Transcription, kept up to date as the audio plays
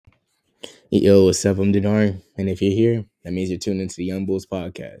Yo, what's up? I'm Dinari, and if you're here, that means you're tuned into the Youngbouls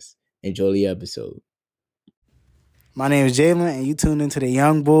Podcast. Enjoy the episode. My name is Jalen, and you tuned into the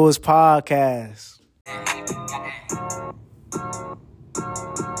Youngbouls Podcast.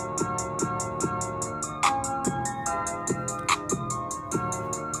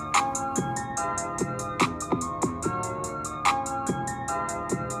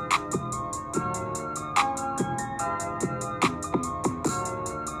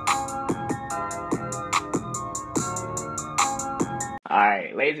 All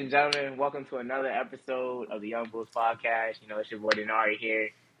right, ladies and gentlemen, welcome to another episode of the Youngbouls Podcast. You know, it's your boy Dinari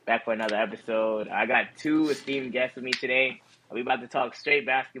here, back for another episode. I got two esteemed guests with me today. We about to talk straight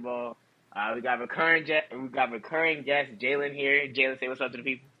basketball. We got recurring guest Jalen here. Jalen, say what's up to the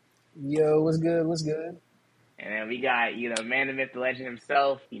people. Yo, what's good? What's good? And then we got, man, the myth, the legend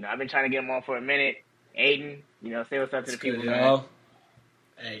himself. I've been trying to get him on for a minute. Aiden, say what's up to the people, man. Y'all.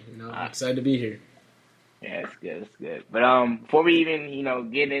 Hey, I'm excited to be here. Yeah, it's good. It's good. But before we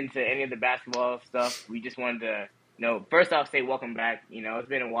even, get into any of the basketball stuff, we just wanted to, first off, say welcome back. It's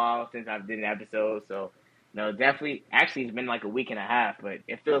been a while since I've did an episode, so, definitely. Actually, it's been like a week and a half, but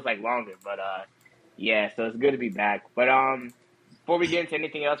it feels like longer. But yeah, so it's good to be back. But before we get into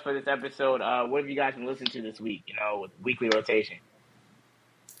anything else for this episode, what have you guys been listening to this week? With weekly rotation.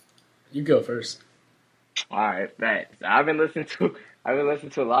 You go first. All right, bet. So I've been listening to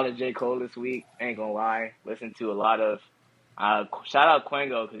a lot of J. Cole this week. Ain't gonna lie. Listened to a lot of shout out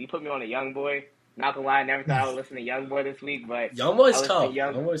Quengo because he put me on a Young Boy. Not gonna lie, I never thought I would listen to Young Boy this week, but Young Boy's tough.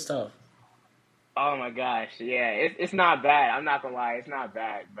 Young Boy's tough. Oh my gosh, yeah, it's not bad. I'm not gonna lie, it's not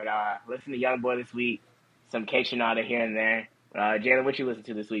bad. But listen to Young Boy this week. Some K Shinada here and there. Jalen, what you listen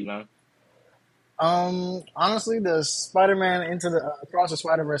to this week, man? Honestly, the Spider-Man into the Across the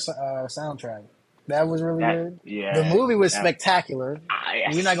Spider-Verse soundtrack. That was really good. Yeah, the movie was spectacular.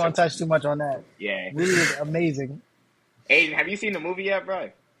 Yes. We're not going to touch too much on that. Yeah, the movie was amazing. Aiden, have you seen the movie yet,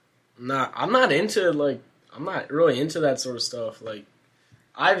 bro? Nah, I'm not really into that sort of stuff. Like,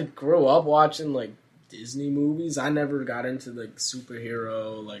 I grew up watching like Disney movies. I never got into like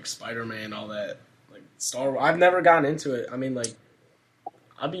superhero, like Spider-Man, all that. Like Star Wars. I've never gotten into it. I mean, like,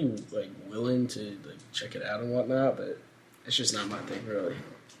 I'd be like willing to like check it out and whatnot, but it's just not my thing, really.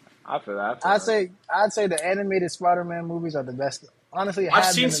 I feel that. I'd say the animated Spider-Man movies are the best. Honestly, I've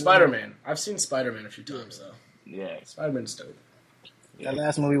seen Spider-Man. I've seen Spider-man a few times though. Yeah, Spider-Man's dope. That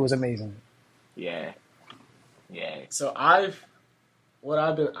last movie was amazing. Yeah. So I've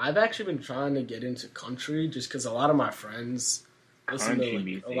actually been trying to get into country just because a lot of my friends listen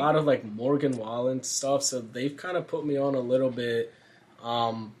to a lot of like Morgan Wallen stuff, so they've kind of put me on a little bit.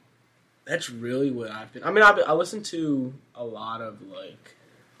 That's really what I've been. I mean, I listen to a lot of like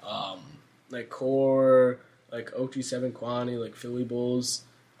Core, like OT7 Kwani, like Philly Bulls.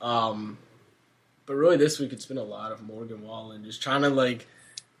 But really this week it's been a lot of Morgan Wallen, just trying to like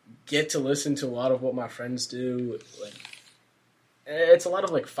get to listen to a lot of what my friends do. Like, it's a lot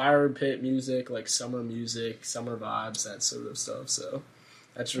of like fire pit music, like summer vibes, that sort of stuff. So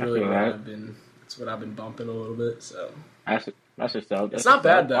that's really that's what I've been bumping a little bit. So that's what's up. It's not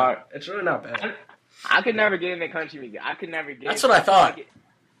bad though. It's really not bad. I could never get into country music. That's what I thought.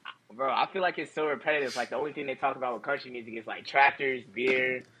 Bro, I feel like it's so repetitive. Like, the only thing they talk about with country music is, like, tractors,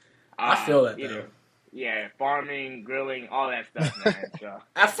 beer. I feel that, though. Yeah, farming, grilling, all that stuff, man. So.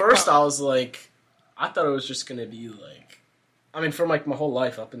 At first, I was like, I thought it was just going to be, like, I mean, for, like, my whole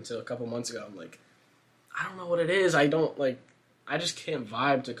life up until a couple months ago, I'm like, I don't know what it is. I just can't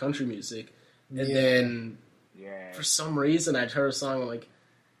vibe to country music. And then, for some reason, I'd heard a song, I'm like,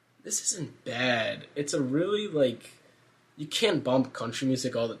 this isn't bad. It's a really, like... You can't bump country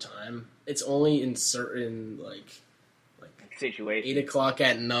music all the time. It's only in certain, like situations. 8 o'clock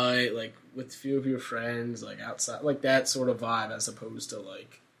at night, like, with a few of your friends, like, outside. Like, that sort of vibe, as opposed to,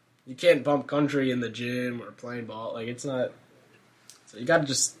 like... You can't bump country in the gym or playing ball. Like, it's not... So, you gotta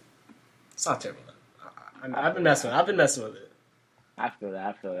just... It's not terrible. I've been messing with it. I feel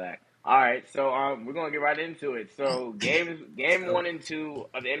that. All right, so we're going to get right into it. So, game 1 and 2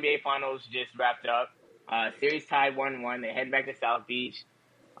 of the NBA Finals just wrapped up. Series tied 1-1. They head back to South Beach.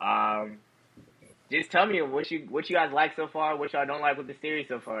 Just tell me what you guys like so far, what y'all don't like with the series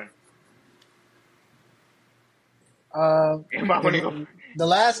so far. The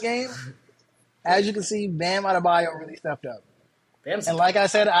last game, as you can see, Bam Adebayo really stepped up. And like I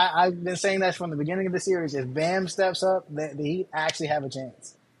said, I've been saying that from the beginning of the series. If Bam steps up, the Heat actually have a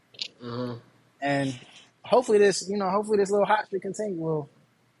chance. Mm-hmm. And hopefully this little hot streak continue.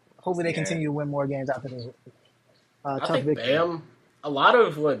 Hopefully they continue to win more games after this tough victory. Bam, a lot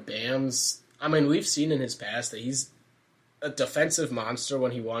of what Bam's... I mean, we've seen in his past that he's a defensive monster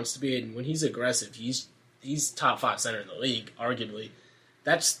when he wants to be, and when he's aggressive, he's top 5 center in the league, arguably.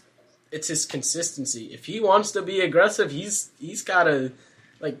 It's his consistency. If he wants to be aggressive, he's got to,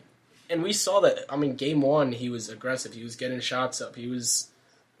 like, and we saw that. I mean, game 1, he was aggressive. He was getting shots up. He was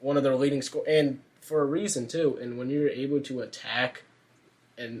one of their leading scorers, and for a reason, too. And when you're able to attack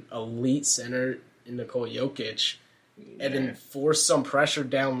an elite center in Nikola Jokic and then force some pressure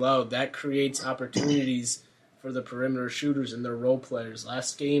down low, that creates opportunities for the perimeter shooters and their role players.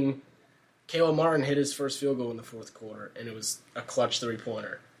 Last game, Caleb Martin hit his first field goal in the fourth quarter, and it was a clutch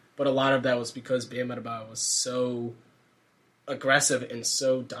 3-pointer. But a lot of that was because Bam Adebayo was so aggressive and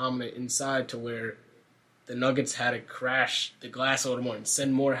so dominant inside to where the Nuggets had to crash the glass a little more and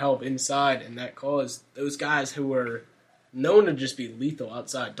send more help inside, and that caused those guys who were known to just be lethal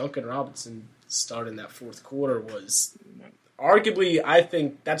outside. Duncan Robinson starting that fourth quarter was arguably, I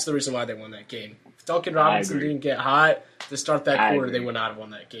think, that's the reason why they won that game. If Duncan Robinson didn't get hot to start that quarter, they would not have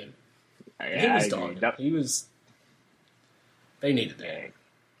won that game. He was dominant. They needed that.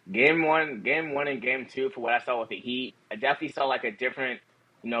 Game one and game 2, for what I saw with the Heat, I definitely saw like a different,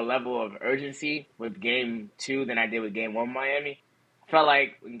 level of urgency with game 2 than I did with game 1 Miami. I felt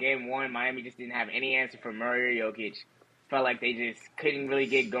like in game 1, Miami just didn't have any answer for Murray or Jokic. Felt like they just couldn't really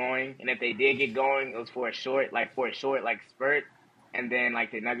get going, and if they did get going, it was for a short spurt, and then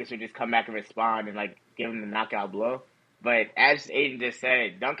like the Nuggets would just come back and respond and like give them the knockout blow. But as Aiden just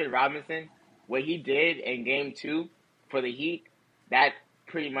said, Duncan Robinson, what he did in game 2 for the Heat, that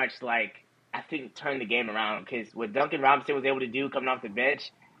pretty much I think turned the game around, because what Duncan Robinson was able to do coming off the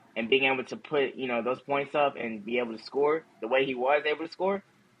bench and being able to put those points up and be able to score the way he was able to score,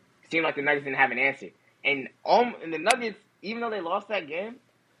 seemed like the Nuggets didn't have an answer. And the Nuggets, even though they lost that game,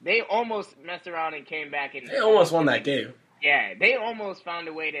 they almost messed around and came back and they almost won that game. Yeah, they almost found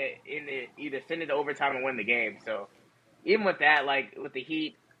a way to either send it to overtime and win the game. So even with that, like with the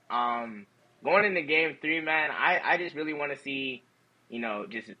Heat, going into game 3, man, I just really want to see,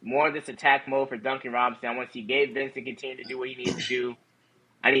 just more of this attack mode for Duncan Robinson. I want to see Gabe Vincent continue to do what he needs to do.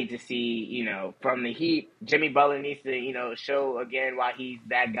 I need to see, from the Heat, Jimmy Butler needs to, show again why he's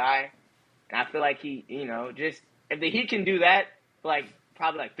that guy. And I feel like he, just if the Heat can do that,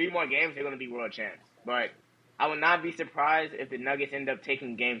 probably 3 more games, they're going to be world champs. But I would not be surprised if the Nuggets end up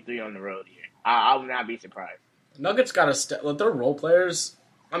taking game 3 on the road here. I would not be surprised. Nuggets got to their role players.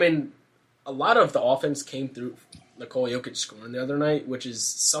 I mean, a lot of the offense came through Nikola Jokic scoring the other night, which is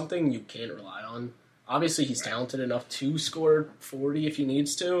something you can't rely on. Obviously, he's talented enough to score 40 if he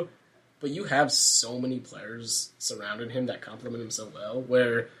needs to, but you have so many players surrounding him that complement him so well,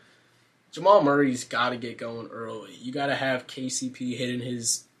 where Jamal Murray's got to get going early. You got to have KCP hitting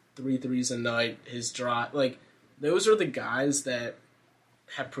his 3 threes a night, his drive. Those are the guys that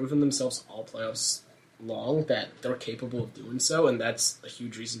have proven themselves all playoffs long that they're capable of doing so, and that's a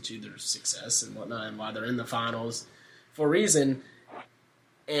huge reason to their success and whatnot, and why they're in the finals for a reason.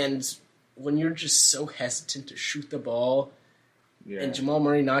 And when you're just so hesitant to shoot the ball, and Jamal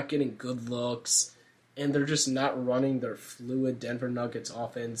Murray not getting good looks, and they're just not running their fluid Denver Nuggets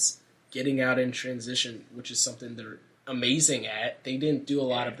offense, getting out in transition, which is something they're amazing at. They didn't do a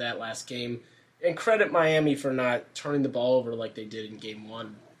lot of that last game. And credit Miami for not turning the ball over like they did in game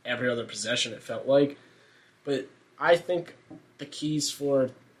 1. Every other possession, it felt like. But I think the keys for,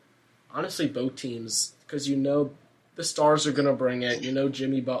 honestly, both teams, because the stars are going to bring it.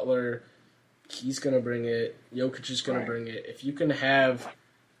 Jimmy Butler, he's going to bring it. Jokic is going to bring it. If you can have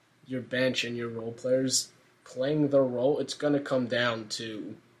your bench and your role players playing their role, it's going to come down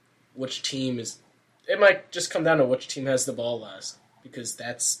to which team is... It might just come down to which team has the ball last, because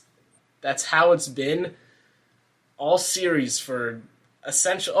that's how it's been all series for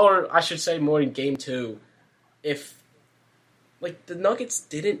essential, or I should say more in game 2. If the Nuggets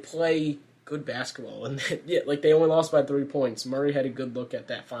didn't play good basketball, and they only lost by 3 points. Murray had a good look at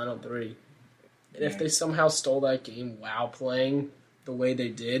that final 3. And if they somehow stole that game while playing the way they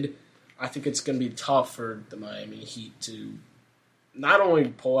did, I think it's going to be tough for the Miami Heat to not only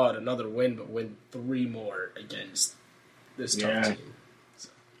pull out another win, but win 3 more against this tough team. So.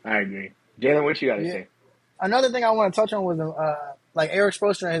 I agree. Jalen, what you got to say? Another thing I want to touch on was Eric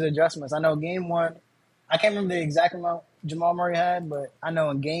Spoelstra and his adjustments. I know game 1, I can't remember the exact amount Jamal Murray had, but I know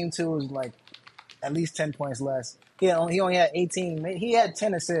in game 2 it was at least 10 points less. He only had 18. He had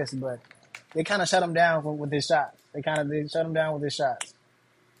 10 assists, but they kind of shut him down with his shots. They shut him down with his shots.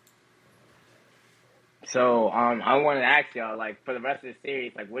 So I wanted to ask y'all, for the rest of the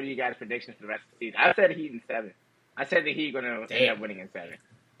series, what are you guys' predictions for the rest of the season? I said Heat in 7. I said the Heat going to end up winning in 7.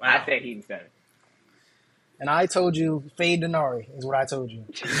 Wow. I said Heat in 7. And I told you fade Dinari is what I told you.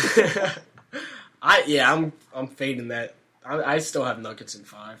 I'm fading that I still have Nuggets in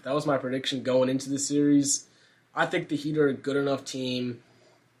 5. That was my prediction going into the series. I think the Heat are a good enough team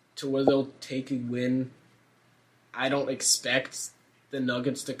to where they'll take a win. I don't expect the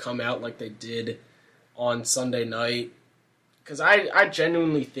Nuggets to come out like they did on Sunday night, because I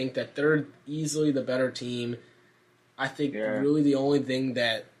genuinely think that they're easily the better team. I think really the only thing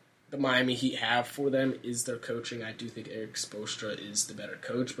that the Miami Heat have for them is their coaching. I do think Eric Spoelstra is the better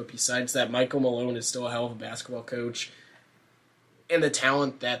coach, but besides that, Michael Malone is still a hell of a basketball coach. And the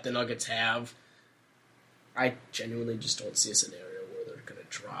talent that the Nuggets have, I genuinely just don't see a scenario where they're going to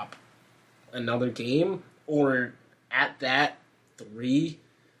drop another game, or at that 3.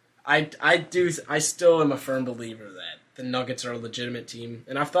 I still am a firm believer that the Nuggets are a legitimate team,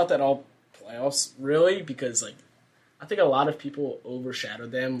 and I've thought that all playoffs, really, because I think a lot of people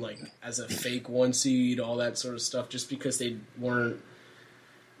overshadowed them as a fake 1 seed, all that sort of stuff, just because they weren't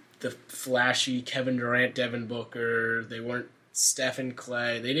the flashy Kevin Durant, Devin Booker, they weren't Stephen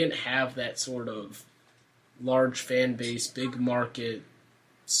Clay, they didn't have that sort of large fan base, big market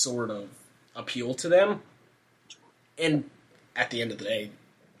sort of appeal to them. And at the end of the day,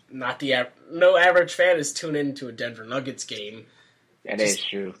 no average fan is tuning into a Denver Nuggets game. That is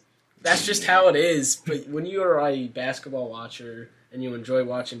true. That's just how it is. But when you are a basketball watcher and you enjoy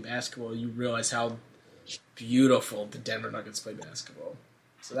watching basketball, you realize how beautiful the Denver Nuggets play basketball.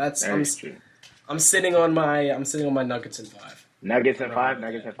 So that's true. I'm sitting on my Nuggets in 5. Nuggets in 5.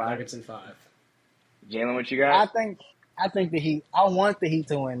 Nuggets in 5. Nuggets in 5. Jalen, what you got? I think the Heat. I want the Heat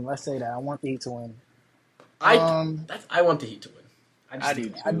to win. Let's say that I want the Heat to win. I want the Heat to win. I do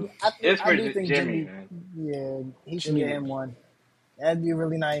too. I do think Jimmy, man. Yeah, he should get him one. That'd be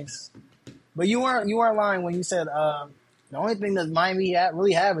really nice. But you weren't lying when you said the only thing that Miami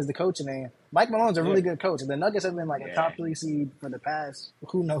really have is the coaching. And Mike Malone's a really good coach. The Nuggets have been a top 3 seed for the past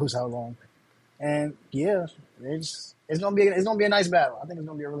who knows how long. And it's gonna be a nice battle. I think it's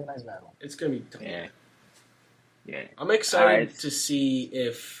gonna be a really nice battle. It's gonna be tough. Yeah. I'm excited to see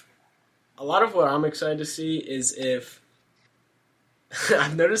if a lot of what I'm excited to see is if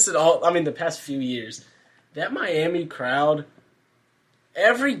I've noticed it all. I mean, the past few years, that Miami crowd,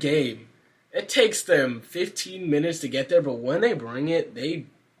 every game, it takes them 15 minutes to get there, but when they bring it, they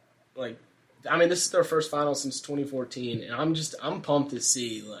this is their first final since 2014, and I'm pumped to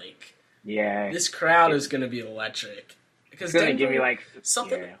see this crowd is going to be electric. Because it's going to give me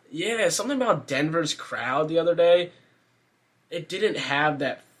something. Yeah, something about Denver's crowd the other day. It didn't have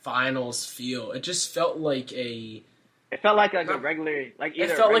that finals feel. It just felt like a. It felt like a regular,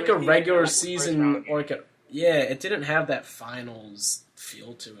 it felt like a regular season, or it didn't have that finals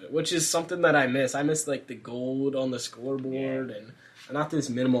feel to it, which is something that I miss. I miss the gold on the scoreboard and not this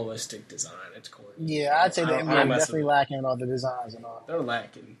minimalistic design. It's corny. Yeah, I'd say the NBA is definitely lacking all the designs and all. They're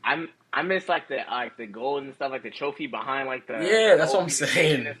lacking. I miss the gold and stuff, the trophy behind the that's what I'm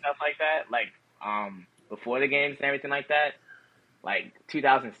saying and stuff like that. Before the games and everything like that,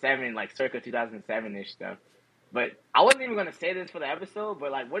 2007, circa 2007-ish stuff. But I wasn't even gonna say this for the episode,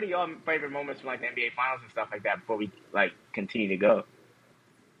 but what are y'all favorite moments from the NBA Finals and stuff like that before we continue to go?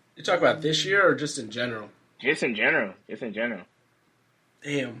 You talk about this year or just in general? Just in general.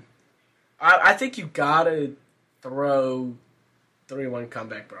 Damn, I think you gotta throw 3-1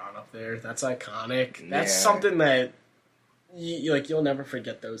 comeback Braun up there. That's iconic. That's something that you'll never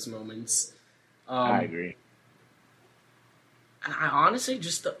forget those moments. I agree. And I honestly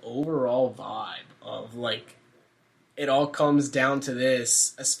just the overall vibe of it all comes down to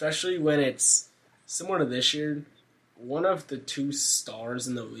this, especially when it's similar to this year. One of the 2 stars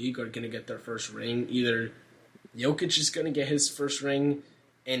in the league are going to get their first ring. Either Jokic is going to get his first ring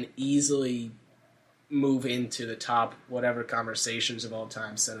and easily move into the top whatever conversations of all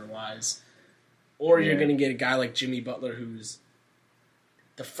time center-wise, or you're going to get a guy like Jimmy Butler, who's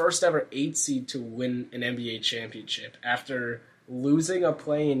the first ever 8 seed to win an NBA championship after losing a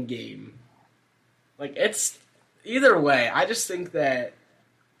play-in game. It's either way. I just think that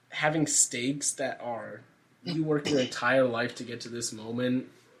having stakes that are you work your entire life to get to this moment.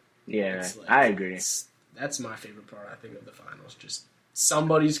 Yeah, I agree. That's my favorite part, I think, of the finals. Just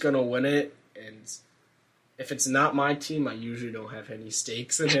somebody's going to win it, and if it's not my team, I usually don't have any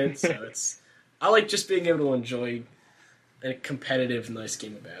stakes in it. So I like just being able to enjoy a competitive, nice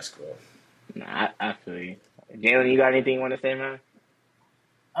game of basketball. Nah, I feel you. Jalen, you got anything you want to say, man?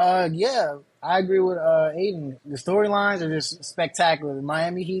 Yeah, I agree with Aiden. The storylines are just spectacular. The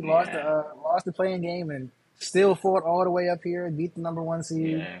Miami Heat lost the playing game and still fought all the way up here, beat the number 1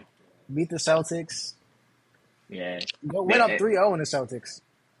 seed, beat the Celtics. Yeah. Went up 3-0 in the Celtics.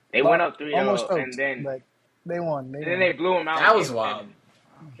 They went up 3-0, and then they won. Then they blew them out. That was wild.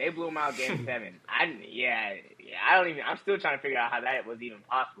 They blew them out game 7. I'm still trying to figure out how that was even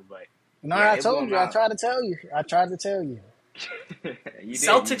possible, but. No, I told you. I tried to tell you.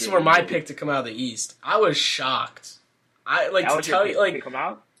 Celtics were my pick to come out of the East. I was shocked. To come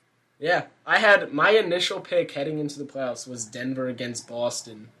out? Yeah, I had my initial pick heading into the playoffs was Denver against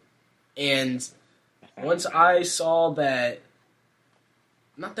Boston, and once I saw that,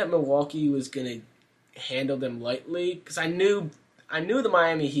 not that Milwaukee was gonna handle them lightly, because I knew the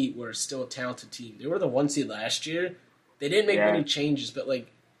Miami Heat were still a talented team. They were the 1 seed last year. They didn't make many changes, but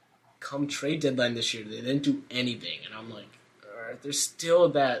come trade deadline this year, they didn't do anything, and I'm like, all right, they're still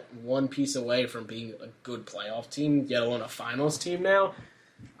that one piece away from being a good playoff team, yet alone a finals team now.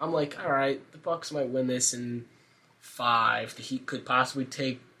 I'm like, all right, the Bucks might win this in 5. The Heat could possibly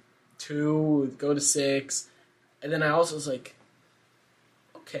take 2, go to 6. And then I also was like,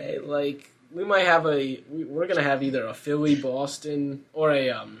 okay, we might have we're going to have either a Philly-Boston or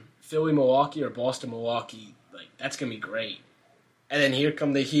a Philly-Milwaukee or Boston-Milwaukee. That's going to be great. And then here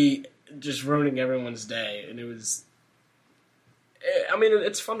come the Heat just ruining everyone's day. And it's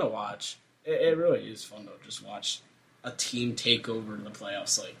fun to watch. It really is fun to just watch a team take over in the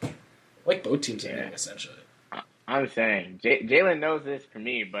playoffs, like both teams are doing, essentially. I'm saying Jalen knows this for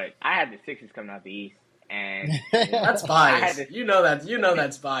me, but I had the Sixers coming out the East, and that's biased. You know that's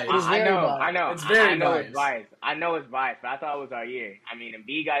biased. I know. It's very biased. I know it's biased, but I thought it was our year. I mean,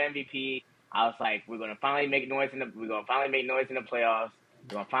 Embiid got MVP. I was like, we're gonna finally make noise in the playoffs. We're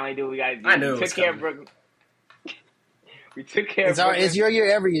gonna finally do what we gotta do. I knew we took care of Brooklyn. We took care of Brooklyn. It's your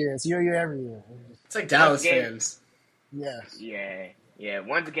year every year. It's like Dallas fans. Yes. Yeah.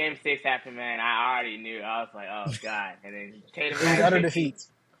 Once Game 6 happened, man, I already knew. I was like, oh god. And then Tatum utter defeat.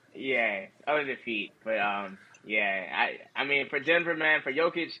 Yeah, utter defeat. But I mean, for Denver, man, for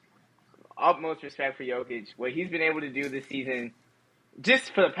Jokic, utmost respect for Jokic. What he's been able to do this season,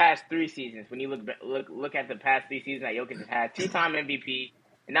 just for the past 3 seasons. When you look at the past 3 seasons that Jokic has had, 2-time MVP,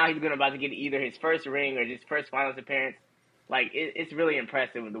 and now he's about to get either his first ring or his first finals appearance. It's really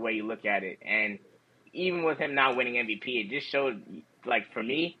impressive the way you look at it. And even with him not winning MVP, it just showed, for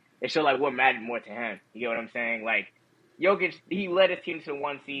me, it showed, what mattered more to him. You know what I'm saying? Jokic, he led his team to the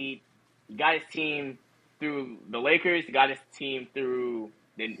 1 seed. He got his team through the Lakers. He got his team through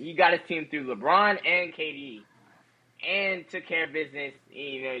LeBron and KD. And took care of business.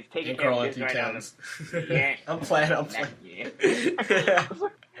 He's taking care of business right now. Yeah. I'm playing. Yeah.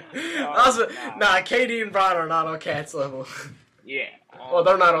 KD and Bron are not on Cat's level. Yeah. Well,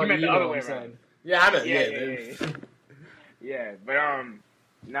 they're not on you. The other way around. Yeah, I know. Yeah.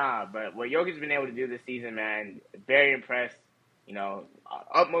 But what Jokic's been able to do this season, man, very impressed.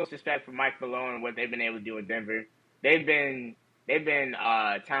 Utmost respect for Mike Malone and what they've been able to do in Denver. They've been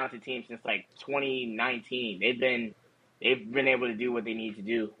a talented team since 2019. They've been able to do what they need to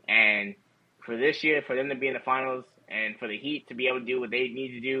do, and for this year, for them to be in the finals, and for the Heat to be able to do what they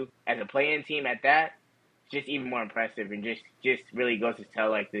need to do as a play-in team at that, just even more impressive, and just really goes to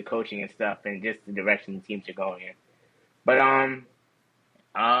tell the coaching and stuff, and just the direction the teams are going in. But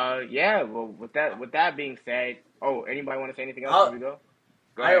well, with that being said, anybody want to say anything else before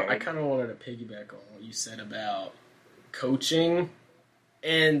we go? I kind of wanted to piggyback on what you said about coaching,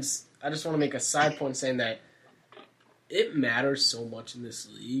 and I just want to make a side point saying that it matters so much in this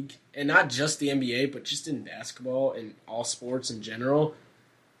league, and not just the NBA, but just in basketball and all sports in general.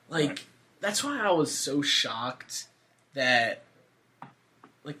 That's why I was so shocked that,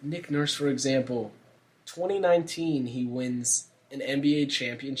 Nick Nurse, for example, 2019, he wins an NBA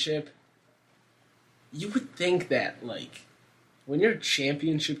championship. You would think that, when you're a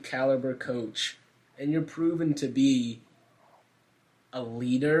championship caliber coach and you're proven to be a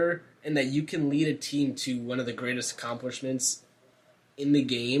leader and that you can lead a team to one of the greatest accomplishments in the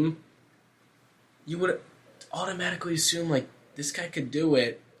game, you would automatically assume, this guy could do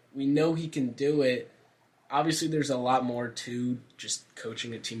it. We know he can do it. Obviously, there's a lot more to just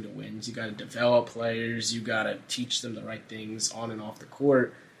coaching a team to win. You got to develop players. You got to teach them the right things on and off the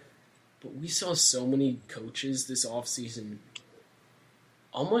court. But we saw so many coaches this offseason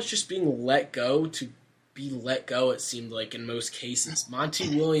almost just being let go to be let go, it seemed like, in most cases.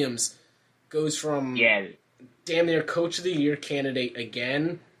 Monty Williams goes from damn near Coach of the Year candidate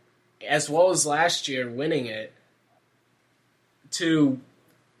again, as well as last year winning it, to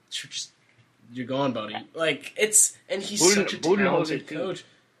just, you're gone, buddy. And he's such a talented coach.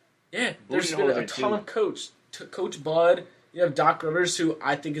 Yeah, there's been a ton of Coach Bud. You have Doc Rivers, who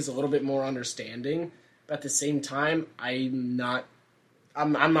I think is a little bit more understanding, but at the same time, I'm not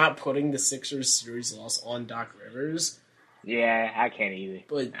putting the Sixers series loss on Doc Rivers. Yeah, I can't either.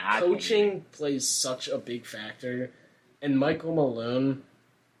 But coaching plays such a big factor, and Michael Malone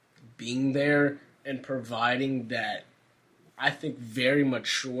being there and providing that, I think, very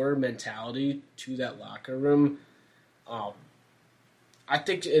mature mentality to that locker room. I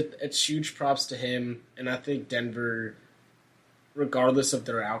think it's huge props to him, and I think Denver, regardless of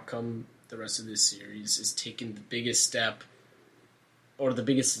their outcome the rest of this series, is taking the biggest step or the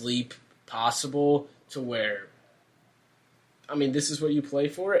biggest leap possible to where, I mean, this is what you play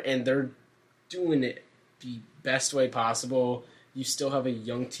for, and they're doing it the best way possible. You still have a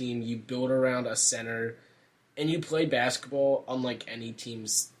young team. You build around a center, and you play basketball unlike any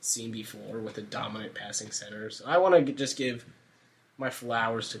team's seen before with a dominant passing center. So I want to just give my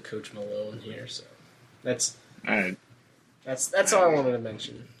flowers to Coach Malone here. So that's all right. That's all I wanted to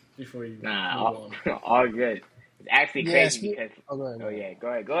mention before you move on. All good. It's actually crazy because. Go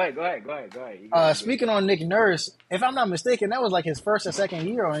ahead. Speaking on Nick Nurse, if I'm not mistaken, that was like his first or second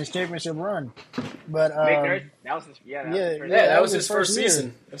year on his championship run. But Nick Nurse, that was his first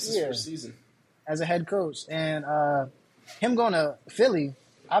season. That was his first season as a head coach, and him going to Philly.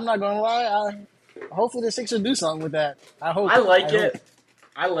 I'm not going to lie. Hopefully the Sixers do something with that. I like it.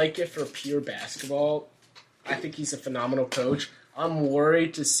 I like it for pure basketball. I think he's a phenomenal coach. I'm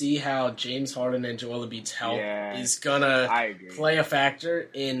worried to see how James Harden and Joel Embiid's health is going to play a factor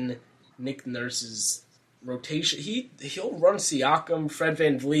in Nick Nurse's rotation. He'll run Siakam, Fred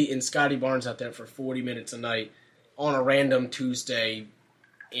VanVleet, and Scotty Barnes out there for 40 minutes a night on a random Tuesday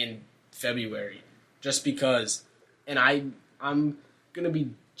in February just because. And I'm going to be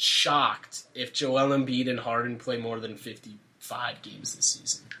shocked if Joel Embiid and Harden play more than 55 games this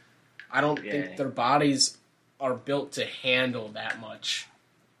season. I don't think their bodies are built to handle that much.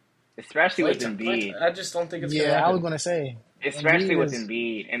 Especially with Embiid. I just don't think it's going to happen. Yeah, I was going to say. Especially with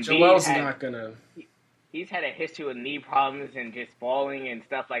Embiid. Joel's not going to... He's had a history with knee problems and just falling and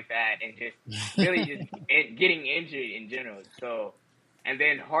stuff like that and just really just getting injured in general. So, and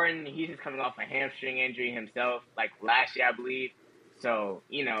then Harden, he's just coming off a hamstring injury himself, like last year, I believe. So,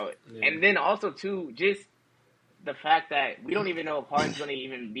 and then also, too, just the fact that we don't even know if Harden's going to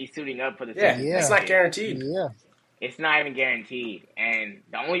even be suiting up for the season. Yeah, it's not guaranteed. Yeah. It's not even guaranteed. And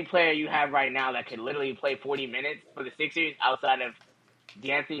the only player you have right now that could literally play 40 minutes for the Sixers outside of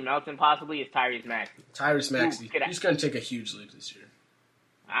D'Anthony Melton possibly is Tyrese Maxey. He's going to take a huge leap this year.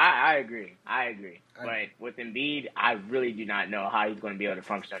 I agree. But with Embiid, I really do not know how he's going to be able to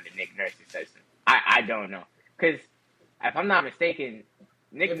function under Nick Nurse's system. I don't know. Because if I'm not mistaken,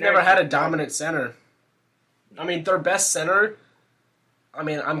 They've never had a dominant center. I mean, their best center. I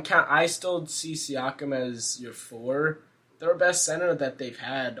mean, I still see Siakam as your 4. Their best center that they've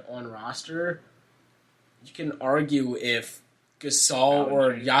had on roster. You can argue if Gasol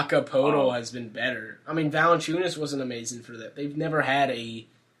or Jakob Poeltl has been better. I mean, Valanciunas wasn't amazing for that. They've never had a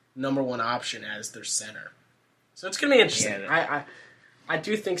number 1 option as their center. So it's going to be interesting. I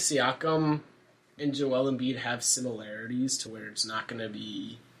do think Siakam and Joel Embiid have similarities to where it's not going to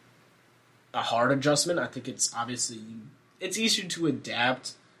be a hard adjustment. I think it's easier to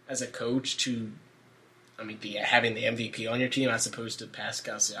adapt as a coach to, having the MVP on your team as opposed to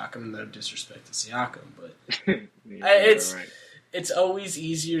Pascal Siakam. No disrespect to Siakam, but it's always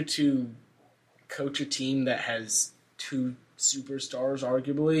easier to coach a team that has 2 superstars,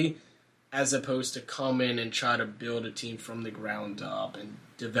 arguably, as opposed to come in and try to build a team from the ground up and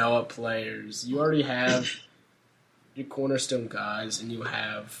develop players. You already have your cornerstone guys, and you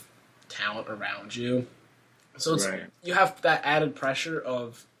have talent around you. So you have that added pressure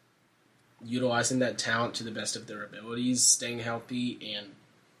of utilizing that talent to the best of their abilities, staying healthy, and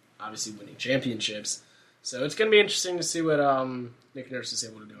obviously winning championships. So it's going to be interesting to see what Nick Nurse is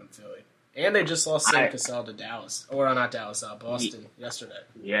able to do in Philly. And they just lost Sam Cassell to Dallas. Or not Dallas, Boston yesterday.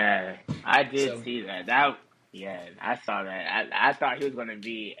 Yeah, I did see that. I saw that. I thought he was going to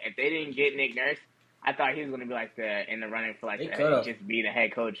be, if they didn't get Nick Nurse, I thought he was going to be in the running for just be the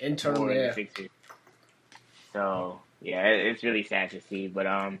head coach for the Sixers. So it's really sad to see. But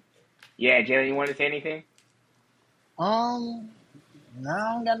Jalen, you want to say anything? No,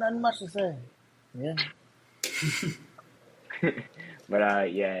 I don't got nothing much to say. Yeah. But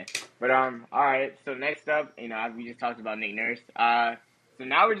all right. So next up, we just talked about Nick Nurse. So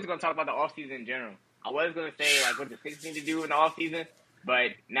now we're just gonna talk about the offseason in general. I was gonna say what the Sixers need to do in the offseason,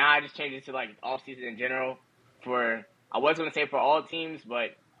 but now I just changed it to offseason in general. I was gonna say for all teams,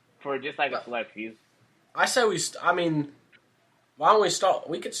 but for just a select few. I say why don't we start?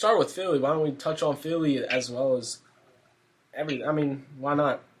 We could start with Philly. Why don't we touch on Philly as well as why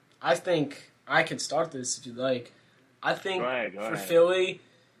not? I think I could start this if you'd like. I think for Philly,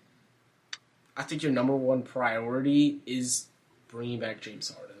 I think your number 1 priority is bringing back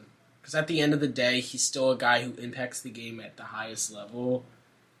James Harden. Because at the end of the day, he's still a guy who impacts the game at the highest level.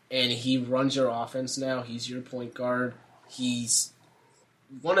 and he runs your offense now. He's your point guard. He's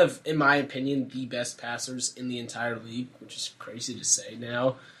one of, in my opinion, the best passers in the entire league, which is crazy to say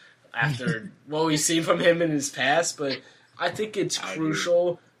now after what we've seen from him in his past. But I think it's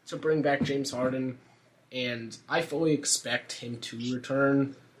crucial to bring back James Harden, and I fully expect him to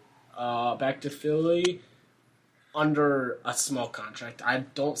return back to Philly under a small contract. I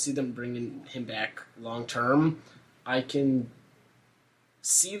don't see them bringing him back long term. I can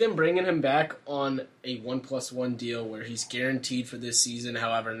see them bringing him back on a 1+1 deal where he's guaranteed for this season.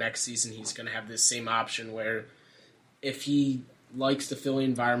 However, next season he's going to have this same option where if he likes the Philly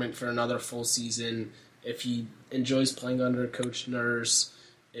environment for another full season, if he enjoys playing under Coach Nurse,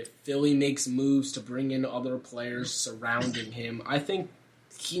 if Philly makes moves to bring in other players surrounding him, I think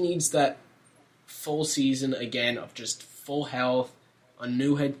he needs that full season again of just full health, a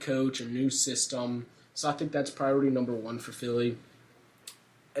new head coach, a new system. So I think that's priority number one for Philly.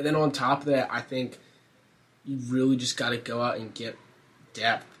 And then on top of that, I think you really just got to go out and get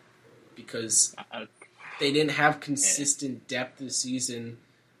depth because they didn't have consistent depth this season.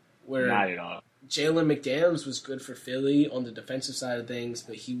 Where not at all. Jalen McDaniels was good for Philly on the defensive side of things,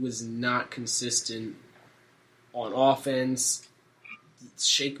 but he was not consistent on offense.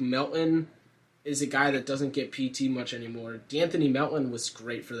 Shake Milton is a guy that doesn't get PT much anymore. D'Anthony Melton was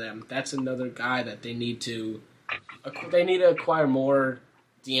great for them. That's another guy that they need to acquire more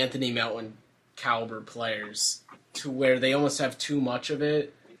D'Anthony Melton caliber players to where they almost have too much of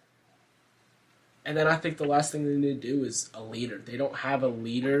it. And then I think the last thing they need to do is a leader. They don't have a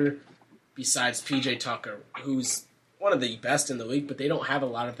leader besides PJ Tucker, who's one of the best in the league, but they don't have a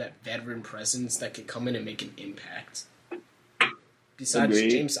lot of that veteran presence that can come in and make an impact. Besides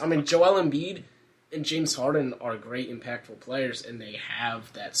Joel Embiid and James Harden are great, impactful players, and they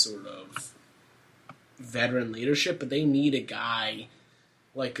have that sort of veteran leadership, but they need a guy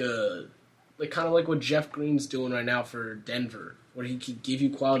kind of like what Jeff Green's doing right now for Denver, where he can give you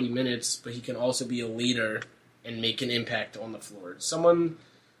quality minutes, but he can also be a leader and make an impact on the floor. Someone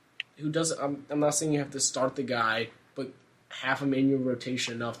who doesn't. I'm not saying you have to start the guy, but have him in your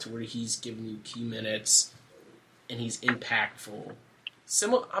rotation enough to where he's giving you key minutes and he's impactful.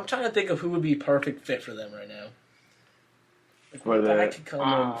 I'm trying to think of who would be perfect fit for them right now. Like what guy could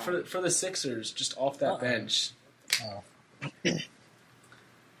come in for the Sixers just off that bench.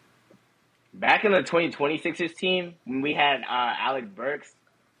 Back in the 2020 Sixers team, when we had Alec Burks,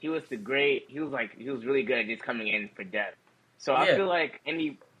 he was really good at just coming in for depth. So I feel like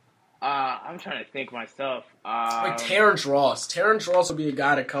I'm trying to think myself. Like Terrence Ross. Terrence Ross will be a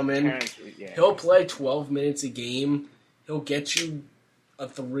guy to come in. He'll play 12 minutes a game. He'll get you a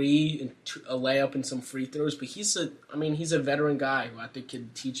 3 and a layup and some free throws. But he's a veteran guy who I think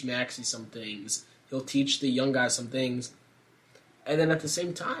can teach Maxey some things. He'll teach the young guys some things. And then at the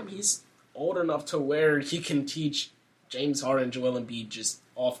same time, he's old enough to where he can teach James Harden and Joel Embiid just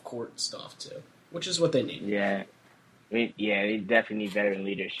off-court stuff too, which is what they need. Yeah. They definitely need veteran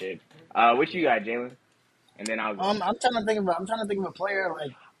leadership. What you got, Jalen? And then I'll go. I'm trying to think of a player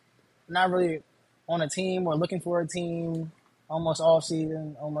like not really on a team or looking for a team, almost all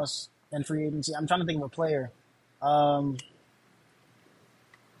season, almost in free agency. I'm trying to think of a player. One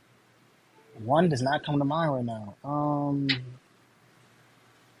does not come to mind right now.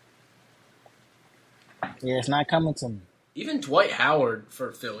 Yeah, it's not coming to me. Even Dwight Howard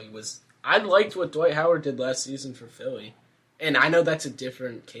for Philly I liked what Dwight Howard did last season for Philly. And I know that's a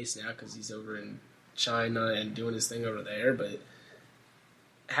different case now because he's over in China and doing his thing over there, but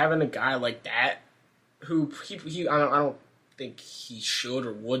having a guy like that who I don't think he should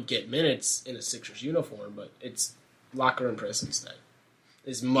or would get minutes in a Sixers uniform, but it's locker room presence that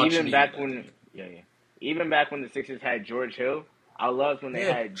is much even back when the Sixers had George Hill. I loved when they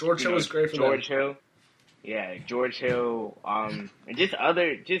had George Hill was great for George Hill. Yeah, George Hill, and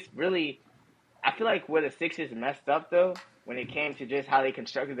really, I feel like where the Sixers messed up, though, when it came to just how they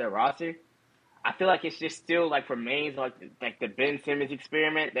constructed their roster, I feel like it's just still, remains like the Ben Simmons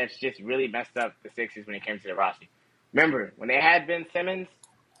experiment that's just really messed up the Sixers when it came to the roster. Remember, when they had Ben Simmons,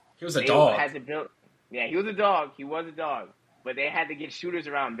 he was a dog. He was a dog. He was a dog. But they had to get shooters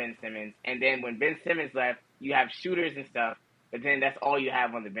around Ben Simmons, and then when Ben Simmons left, you have shooters and stuff, but then that's all you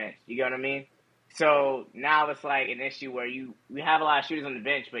have on the bench. You get what I mean? So now it's like an issue where we have a lot of shooters on the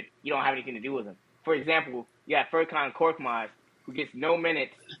bench, but you don't have anything to do with them. For example, you have Furkan Korkmaz, who gets no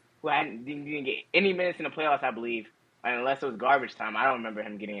minutes, who didn't get any minutes in the playoffs, I believe, unless it was garbage time. I don't remember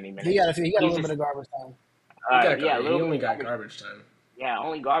him getting any minutes. He got a little bit of garbage time. He only got garbage time. Yeah,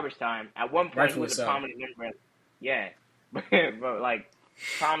 only garbage time. At one point, he was a prominent member. Yeah, but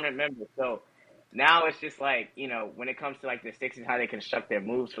prominent member. So now it's just like, when it comes to like the Sixers, how they construct their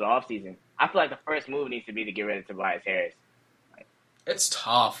moves for the offseason, I feel like the first move needs to be to get rid of Tobias Harris. It's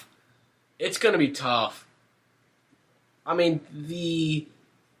tough. It's going to be tough. I mean,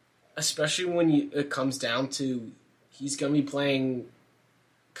 especially when it comes down to he's going to be playing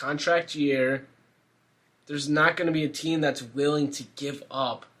contract year. There's not going to be a team that's willing to give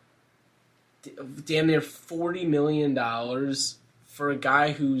up damn near $40 million for a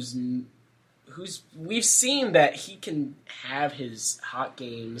guy who's we've seen that he can have his hot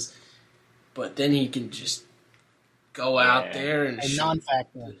games, but then he can just go out there and shoot.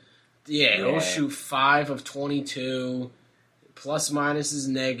 Non-factor. Yeah, he'll shoot 5 of 22, plus minus is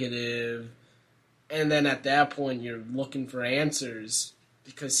negative, and then at that point you're looking for answers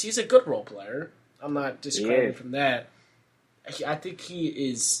because he's a good role player. I'm not discrediting from that. I think he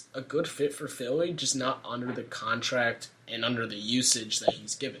is a good fit for Philly, just not under the contract and under the usage that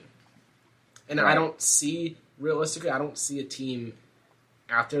he's given. And I don't see a team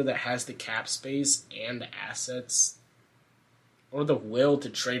out there that has the cap space and the assets or the will to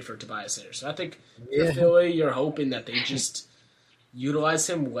trade for Tobias Harris. So I think for Philly, you're hoping that they just utilize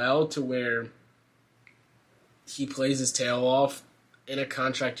him well to where he plays his tail off in a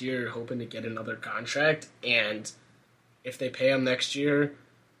contract year, hoping to get another contract. And if they pay him next year,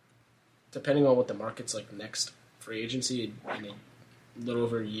 depending on what the market's like next free agency in a little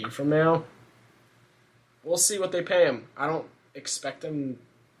over a year from now, we'll see what they pay him. I don't expect him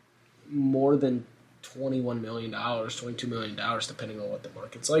more than $21 million, $22 million, depending on what the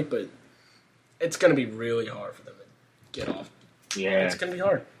market's like, but it's going to be really hard for them to get off. Yeah. It's going to be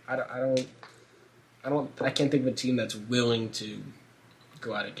hard. I can't think of a team that's willing to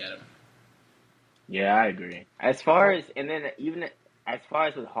go out and get him. Yeah, I agree. As far as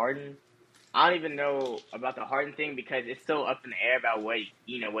with Harden, I don't even know about the Harden thing because it's still up in the air about what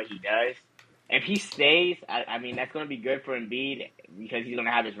he does. If he stays, I mean, that's going to be good for Embiid because he's going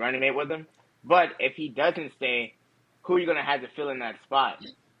to have his running mate with him. But if he doesn't stay, who are you going to have to fill in that spot?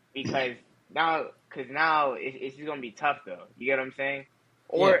 Because now it's just going to be tough, though. You get what I'm saying?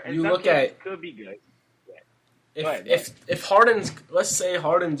 Or you look at it could be good. If Harden's, let's say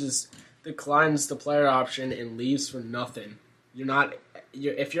Harden just declines the player option and leaves for nothing,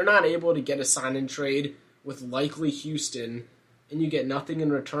 if you're not able to get a sign and trade with likely Houston and you get nothing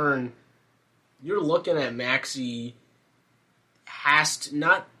in return, you're looking at Maxey has to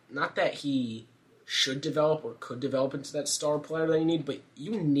not that he should develop or could develop into that star player that you need, but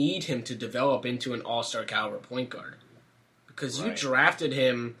you need him to develop into an all-star caliber point guard because you drafted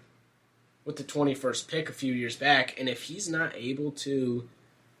him with the 21st pick a few years back, and if he's not able to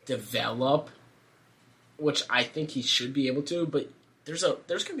develop, which I think he should be able to, but there's going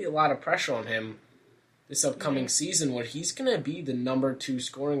to be a lot of pressure on him this upcoming season where he's going to be the number 2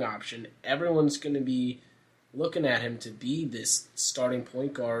 scoring option. Everyone's going to be looking at him to be this starting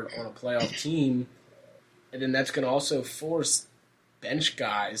point guard on a playoff team, and then that's going to also force bench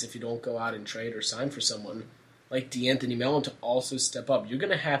guys, if you don't go out and trade or sign for someone like D'Anthony Melton, to also step up. You're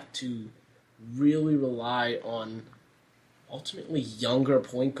going to have to really rely on ultimately younger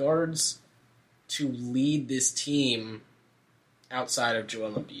point guards to lead this team outside of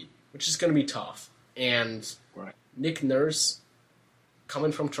Joel Embiid, which is going to be tough. And Nick Nurse,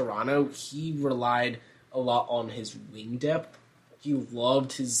 coming from Toronto, he relied a lot on his wing depth. He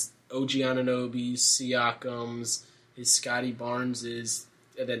loved his OG Anunoby's, Siakam's, his Scotty Barnes's,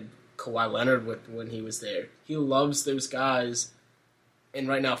 and then Kawhi Leonard when he was there. He loves those guys. And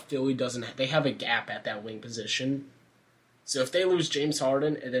right now, Philly doesn't. They have a gap at that wing position. So if they lose James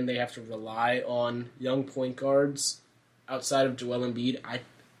Harden and then they have to rely on young point guards outside of Joel Embiid,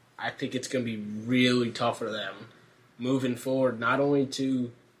 I think it's going to be really tough for them moving forward, not only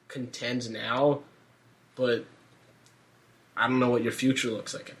to contend now, but I don't know what your future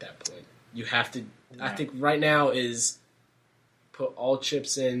looks like at that point. You have to. I think right now is put all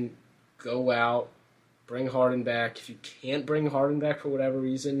chips in, go out, bring Harden back. If you can't bring Harden back for whatever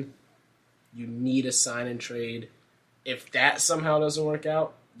reason, you need a sign and trade. If that somehow doesn't work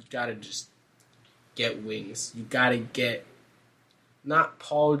out, you got to just get wings. You got to get not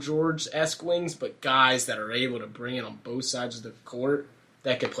Paul George-esque wings, but guys that are able to bring it on both sides of the court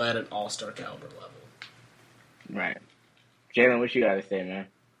that can play at an all-star caliber level. Right. Jalen, what you got to say,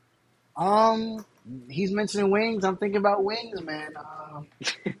 man? He's mentioning wings. I'm thinking about wings, man.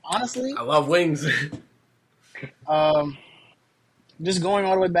 Honestly, I love wings. Just going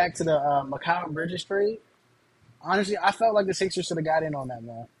all the way back to the Mikal Bridges trade. Honestly, I felt like the Sixers should have got in on that,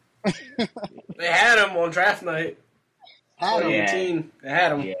 man. They had him on draft night. They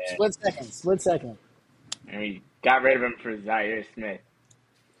had him. Yeah. Split second. And we got rid of him for Zaire Smith.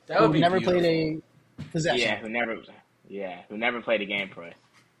 That would be never beautiful. played a possession. Who never played a game for us.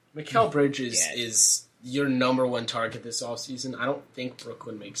 Mikal Bridges is your number one target this offseason. I don't think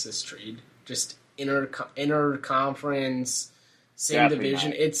Brooklyn makes this trade. Just inner conference, same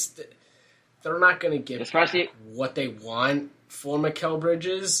division. They're not going to give what they want for Mikal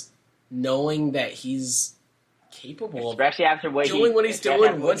Bridges, knowing that he's capable especially after doing what he's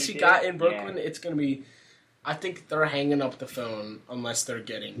doing. Once he got in Brooklyn, it's going to be. I think they're hanging up the phone unless they're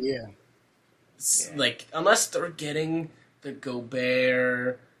getting unless they're getting the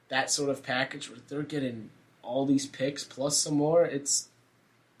Gobert, that sort of package where they're getting all these picks plus some more.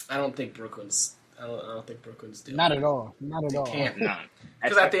 I don't think Brooklyn's doing. Not at all. Not at all. Can't.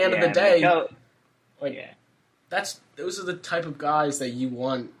 Because at the end of the day, those are the type of guys that you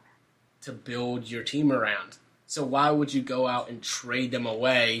want to build your team around. So why would you go out and trade them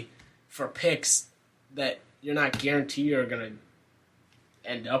away for picks that you're not guaranteed are going to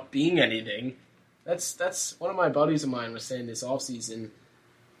end up being anything? That's one of my buddies of mine was saying this offseason.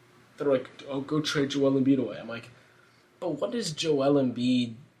 They're like, oh, go trade Joel Embiid away. I'm like, but what does Joel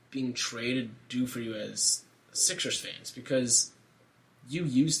Embiid being traded do for you as Sixers fans? Because you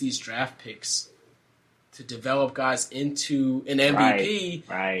use these draft picks to develop guys into an MVP.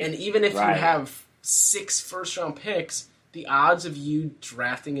 Right. And even if you have 6 first-round picks, the odds of you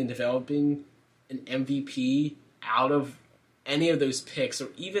drafting and developing an MVP out of any of those picks, or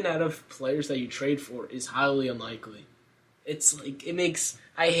even out of players that you trade for, is highly unlikely. It's like,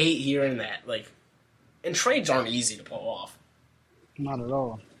 I hate hearing that. Like, and trades aren't easy to pull off. Not at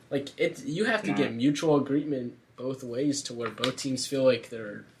all. Like, you have to get mutual agreement both ways to where both teams feel like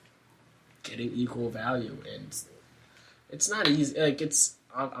they're getting equal value, and it's not easy. Like,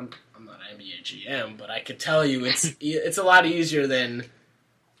 I'm not an NBA GM, but I could tell you it's a lot easier than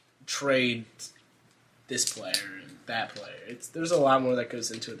trade this player and that player. There's a lot more that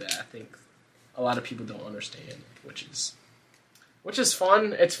goes into that. I think a lot of people don't understand, which is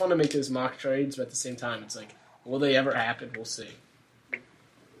fun. It's fun to make those mock trades, but at the same time, it's like, will they ever happen? We'll see.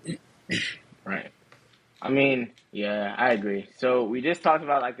 Right. I mean, yeah, I agree. So we just talked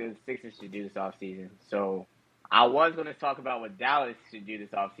about like the Sixers should do this offseason. So I was going to talk about what Dallas should do this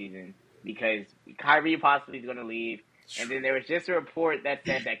offseason because Kyrie possibly is going to leave. And then there was just a report that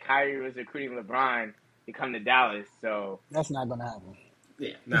said that Kyrie was recruiting LeBron to come to Dallas. So that's not going to happen.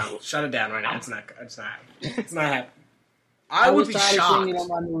 Yeah, no, shut it down right now. It's not happening. It's not happening. I would be shocked.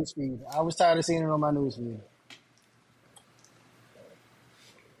 I was tired of seeing it on my newsfeed.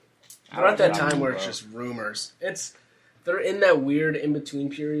 We're at that time where it's just rumors. They're in that weird in-between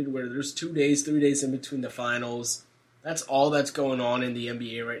period where there's 2 days, 3 days in between the finals. That's all that's going on in the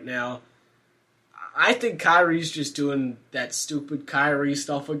NBA right now. I think Kyrie's just doing that stupid Kyrie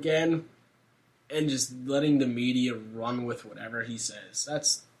stuff again and just letting the media run with whatever he says.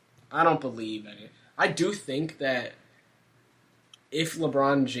 I don't believe any. I do think that if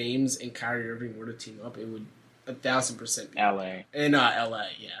LeBron James and Kyrie Irving were to team up, it would 1,000% be LA. And LA,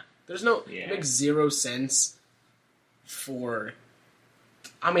 yeah. It makes zero sense for.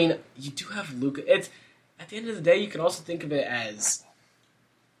 I mean, you do have Luka. At the end of the day, you can also think of it as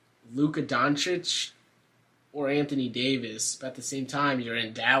Luka Doncic or Anthony Davis. But at the same time, you're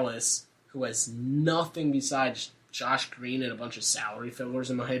in Dallas, who has nothing besides Josh Green and a bunch of salary fillers,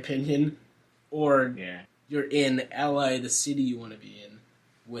 in my opinion. Or you're in LA, the city you want to be in,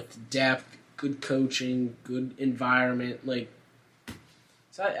 with depth, good coaching, good environment, like.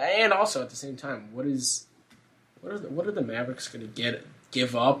 So, and also at the same time, what are the Mavericks going to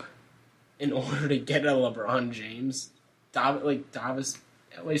give up in order to get a LeBron James? Davis,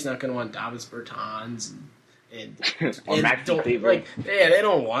 LA's not going to want Davis Bertans and Maxi Kleber. They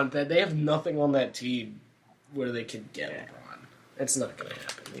don't want that. They have nothing on that team where they can get LeBron. It's not going to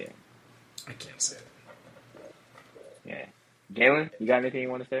happen. Yeah, I can't say it. Yeah, Jalen, you got anything you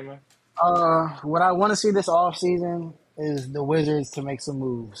want to say, man? What I want to see this offseason is the Wizards to make some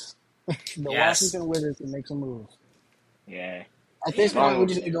moves. Washington Wizards to make some moves. Yeah. At this point, we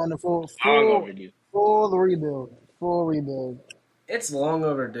just need to go into full rebuild. Full rebuild. It's long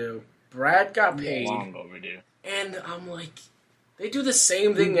overdue. Brad got paid. Long overdue. And I'm like, they do the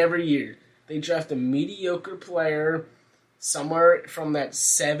same thing every year. They draft a mediocre player somewhere from that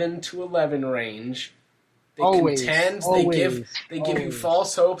 7 to 11 range. They contend. They give you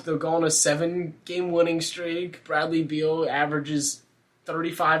false hope. They'll go on a 7-game winning streak. Bradley Beal averages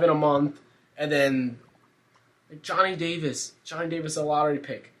 35 in a month, and then Johnny Davis, a lottery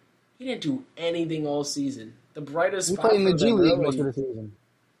pick. He didn't do anything all season. The brightest he spot played in the for G them League early. most of the season.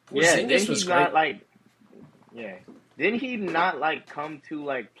 Didn't he not come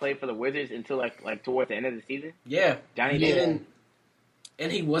to play for the Wizards until like towards the end of the season? Yeah, Johnny Davis. Davis.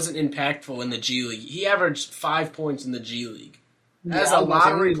 and he wasn't impactful in the G League. He averaged 5 points in the G League. Yeah, As a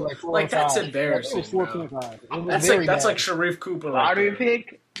lottery, that's embarrassing. It was 4.5. That's like Sharif Cooper. Lottery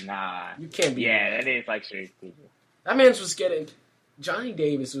pick? Nah, you can't be. Yeah, that is like Sharif Cooper. That man was getting. Johnny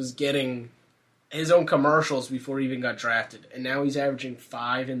Davis was getting his own commercials before he even got drafted, and now he's averaging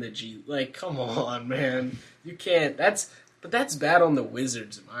 5 in the G. Like, come on, man, you can't. That's bad on the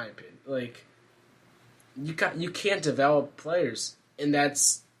Wizards, in my opinion. Like, you can't develop players, and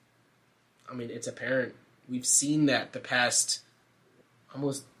that's. I mean, it's apparent. We've seen that the past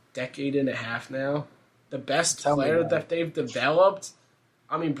almost decade and a half now. The best player that they've developed.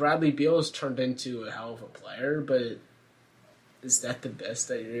 I mean, Bradley Beal has turned into a hell of a player, but is that the best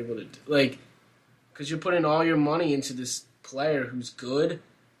that you're able to do? Like, because you're putting all your money into this player who's good,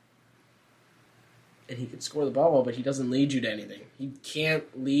 and he can score the ball well, but he doesn't lead you to anything. He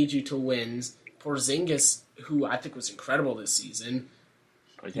can't lead you to wins. Porzingis, who I think was incredible this season,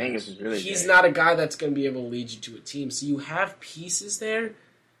 Porzingis is really he's good. not a guy that's going to be able to lead you to a team. So you have pieces there,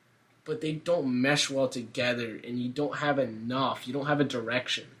 but they don't mesh well together, and you don't have enough. You don't have a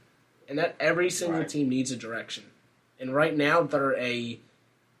direction. And that every single team needs a direction. And right now, we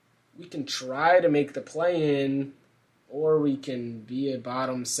can try to make the play-in, or we can be a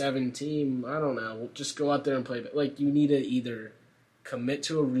bottom 7 team. I don't know. We'll just go out there and play. Like, you need to either commit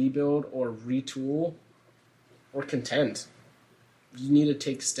to a rebuild or retool or contend. You need to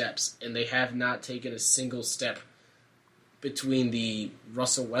take steps, and they have not taken a single step between the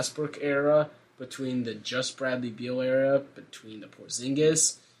Russell Westbrook era, between the just Bradley Beal era, between the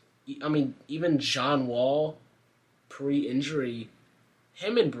Porzingis. I mean, even John Wall, pre-injury,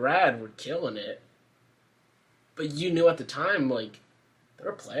 him and Brad were killing it. But you knew at the time, like,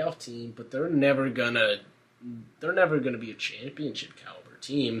 they're a playoff team, but they're never gonna be a championship caliber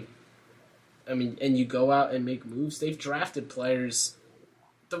team. I mean, and you go out and make moves. They've drafted players.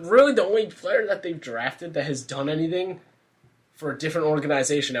 The only player that they've drafted that has done anything for a different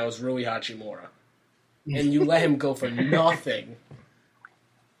organization now is Rui Hachimura. And you let him go for nothing.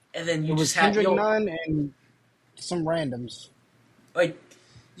 And then you just have Kendrick Nunn and some randoms. Like,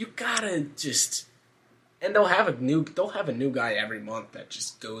 you gotta just, and they'll have a new guy every month that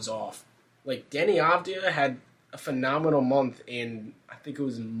just goes off. Like, Danny Avdia had a phenomenal month in, I think it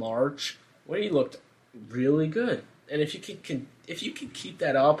was March, where he looked really good. And if you can keep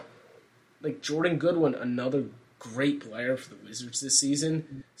that up, like Jordan Goodwin, another great player for the Wizards this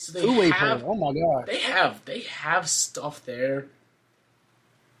season. So they have, oh my god, they have stuff there,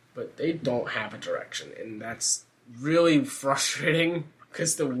 but they don't have a direction, and that's really frustrating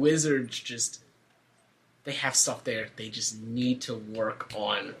because the Wizards they have stuff there. They just need to work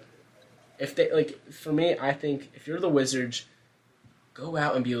on. If they, like, for me, I think if you're the Wizards, go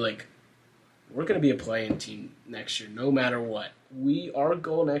out and be like, we're going to be a play-in team next year, no matter what. Our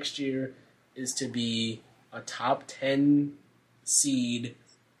goal next year is to be a top 10 seed.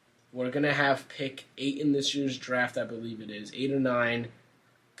 We're going to have pick 8 in this year's draft, I believe it is, 8 or 9.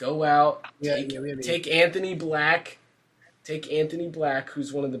 Go out, take Anthony Black. Take Anthony Black,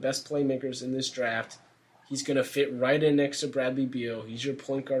 who's one of the best playmakers in this draft. He's going to fit right in next to Bradley Beal. He's your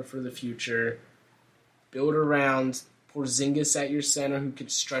point guard for the future. Build around Porzingis at your center who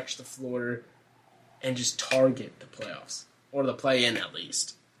could stretch the floor and just target the playoffs. Or the play-in, at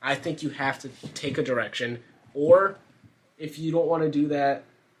least. I think you have to take a direction. Or, if you don't want to do that,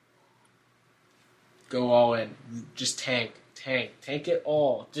 go all in. Just tank it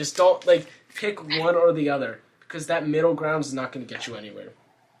all. Just don't, pick one or the other. Because that middle ground is not going to get you anywhere.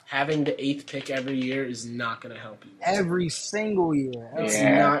 Having the 8th pick every year is not going to help you. Every single year. It's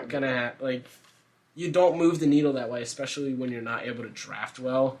not going to happen. You don't move the needle that way, especially when you're not able to draft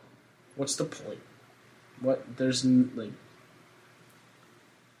well. What's the point? I've been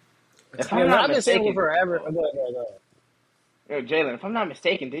saying it forever. Go ahead. Yo, Jalen, if I'm not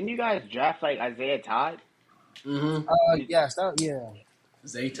mistaken, didn't you guys draft, Isaiah Todd? Mm-hmm. Yes,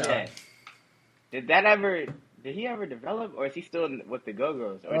 Zay Todd. Yeah. Did he ever develop, or is he still with the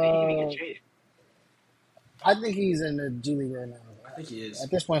Go-Go's, or did he even get traded? I think he's in the G League right now. I think he is. At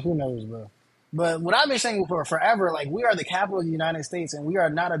this point, who knows, bro? But what I've been saying for forever, we are the capital of the United States, and we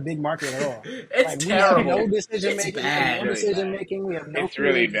are not a big market at all. It's terrible. We have no decision making. We have no. It's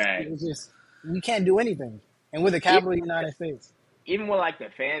really bad. It's just we can't do anything, and we're the capital of the United States. Even with the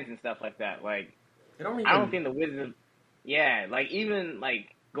fans and stuff like that, I don't think the Wizards. Yeah,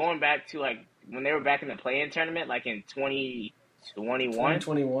 going back to when they were back in the play-in tournament, in 2021.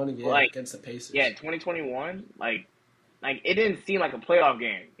 2021, against the Pacers. Yeah, 2021. It didn't seem like a playoff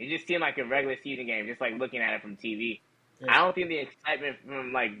game. It just seemed like a regular season game, just looking at it from TV. Yeah. I don't think the excitement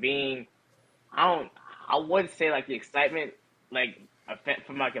from being, I wouldn't say the excitement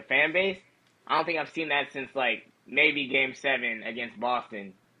from like a fan base. I don't think I've seen that since like maybe Game 7 against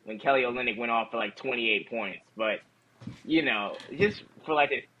Boston when Kelly Olynyk went off for like 28 points. But just for like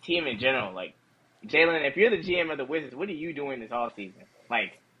the team in general, like Jalen, if you're the GM of the Wizards, what are you doing this offseason?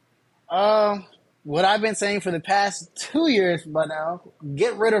 Like, what I've been saying for the past 2 years by now,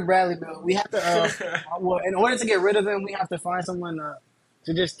 get rid of Bradley Beal. We have to, in order to get rid of him, we have to find someone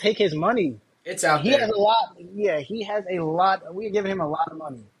to just take his money. It's out there. He has a lot. Yeah, he has a lot. We are giving him a lot of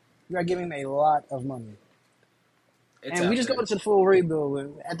money. We are giving him a lot of money. And we just go to the full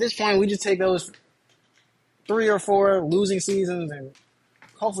rebuild. At this point, we just take those 3 or 4 losing seasons and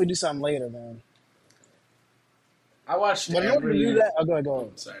hopefully do something later, man. I watched. But in order to do that, go ahead.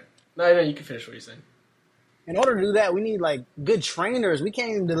 Oh, sorry. No, you can finish what you're saying. In order to do that, we need like good trainers. We can't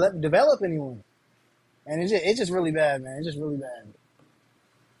even develop anyone, and it's just really bad, man. It's just really bad.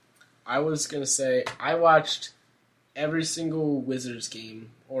 I was gonna say I watched every single Wizards game,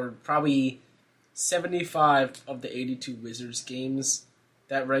 or probably 75 of the 82 Wizards games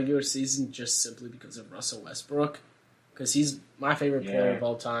that regular season, just simply because of Russell Westbrook, because he's my favorite player of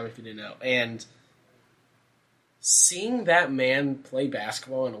all time. If you didn't know, and seeing that man play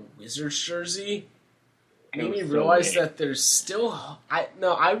basketball in a Wizards jersey made me realize that there's still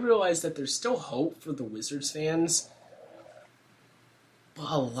I realized that there's still hope for the Wizards fans, but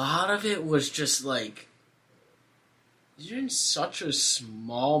a lot of it was just like you're in such a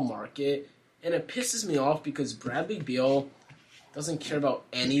small market, and it pisses me off because Bradley Beal doesn't care about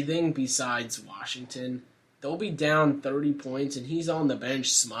anything besides Washington. They'll be down 30 points, and he's on the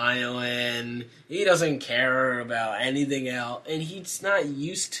bench smiling. He doesn't care about anything else. And he's not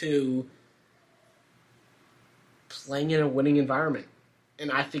used to playing in a winning environment.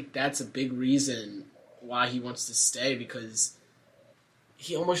 And I think that's a big reason why he wants to stay, because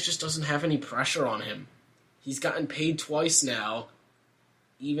he almost just doesn't have any pressure on him. He's gotten paid twice now,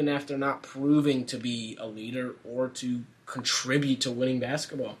 even after not proving to be a leader or to contribute to winning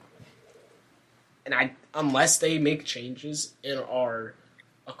basketball. And unless they make changes and are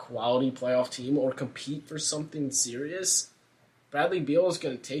a quality playoff team or compete for something serious, Bradley Beal is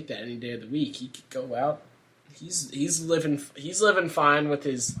going to take that any day of the week. He could go out. He's living fine with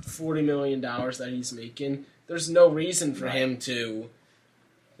his $40 million that he's making. There's no reason for him to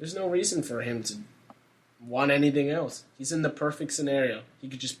want anything else. He's in the perfect scenario. He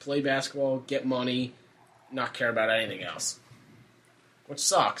could just play basketball, get money, not care about anything else. Which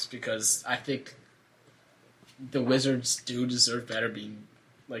sucks, because I think the Wizards do deserve better, being,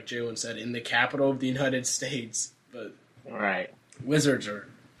 like Jalen said, in the capital of the United States. But Wizards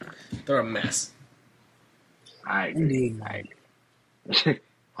they're a mess. I agree.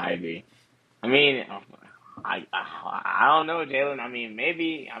 I agree. I mean, I don't know, Jalen. I mean,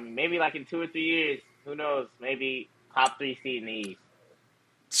 maybe like in 2 or 3 years, who knows? Maybe top 3 seed in the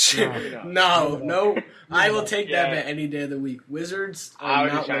East. No. I will take that bet any day of the week. Wizards. I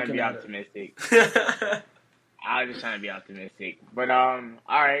was just trying to be optimistic. I was just trying to be optimistic. But all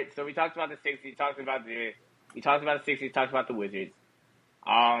right. So we talked about the Sixers. We talked about the Sixers. We talked about the Wizards.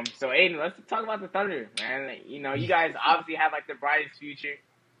 So Aiden, let's talk about the Thunder, man. You guys obviously have like the brightest future,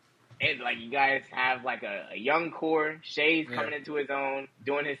 and like you guys have like a young core. Shai's coming into his own,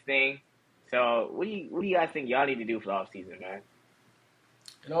 doing his thing. So what do you guys think y'all need to do for the offseason, man?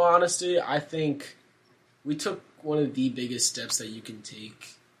 In all honesty, I think we took one of the biggest steps that you can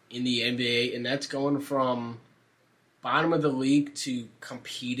take in the NBA, and that's going from bottom of the league to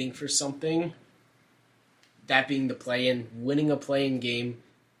competing for something. That being the play-in, winning a play-in game,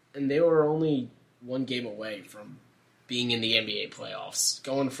 and they were only one game away from being in the NBA playoffs.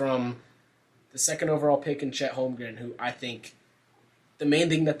 Going from the second overall pick in Chet Holmgren, who I think the main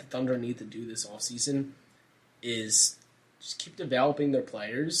thing that the Thunder need to do this offseason is just keep developing their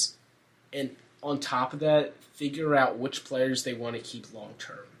players, and on top of that, figure out which players they want to keep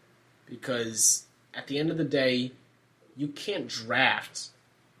long-term. Because at the end of the day, you can't draft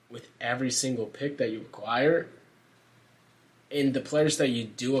with every single pick that you acquire. And the players that you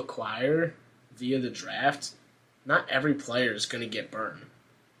do acquire via the draft, not every player is going to get burned.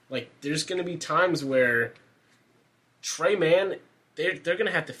 Like, there's going to be times where Trey Mann, they're going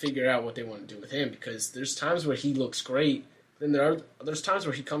to have to figure out what they want to do with him, because there's times where he looks great, then there's times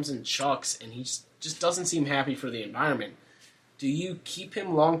where he comes in chucks and he just doesn't seem happy for the environment. Do you keep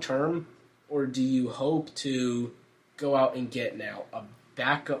him long-term, or do you hope to go out and get now a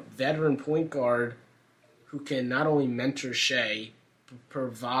backup veteran point guard who can not only mentor Shai, but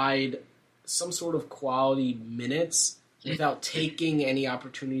provide some sort of quality minutes without taking any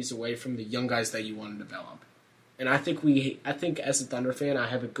opportunities away from the young guys that you want to develop? And I think as a Thunder fan, I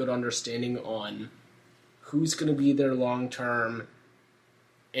have a good understanding on who's going to be there long term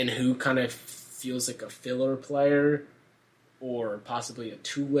and who kind of feels like a filler player or possibly a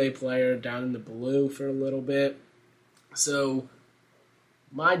two-way player down in the blue for a little bit. So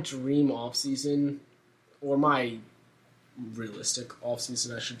my dream offseason, or my realistic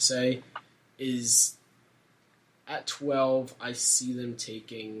offseason, I should say, is at 12, I see them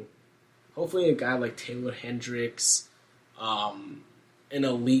taking hopefully a guy like Taylor Hendricks, an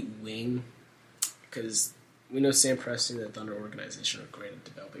elite wing, because we know Sam Presti and the Thunder organization are great at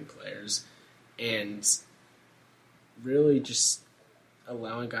developing players, and really just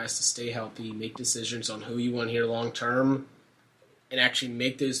allowing guys to stay healthy, make decisions on who you want here long term, and actually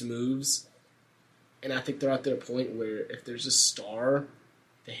make those moves. And I think they're at their point where if there's a star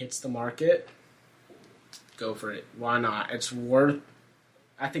that hits the market, go for it. Why not? It's worth.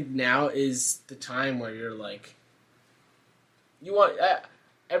 I think now is the time where you're like, you want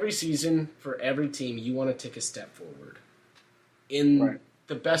every season for every team, you want to take a step forward in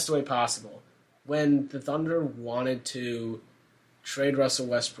the best way possible. When the Thunder wanted to trade Russell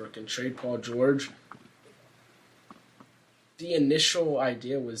Westbrook and trade Paul George, the initial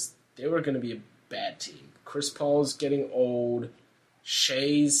idea was they were going to be a bad team. Chris Paul's getting old.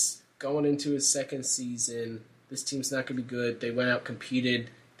 Shea's going into his second season. This team's not going to be good. They went out, competed.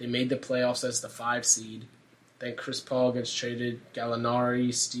 They made the playoffs as the 5 seed. Then Chris Paul gets traded.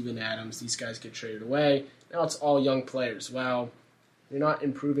 Gallinari, Steven Adams, these guys get traded away. Now it's all young players. Well, you're not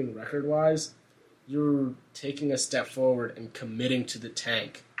improving record-wise. You're taking a step forward and committing to the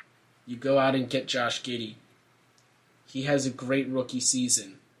tank. You go out and get Josh Giddey. He has a great rookie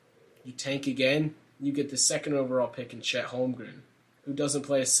season. You tank again, you get the second overall pick in Chet Holmgren, who doesn't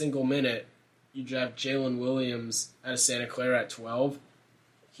play a single minute. You draft Jalen Williams out of Santa Clara at 12.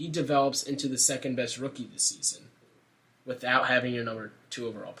 He develops into the second best rookie this season without having your number 2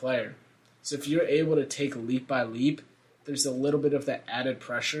 overall player. So if you're able to take leap by leap, there's a little bit of that added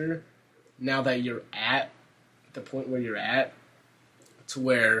pressure now that you're at the point where you're at, to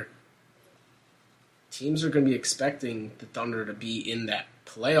where teams are going to be expecting the Thunder to be in that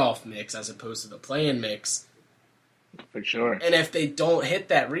playoff mix as opposed to the play-in mix. For sure. And if they don't hit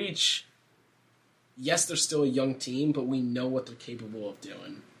that reach, yes, they're still a young team, but we know what they're capable of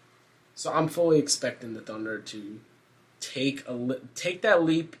doing. So I'm fully expecting the Thunder to take that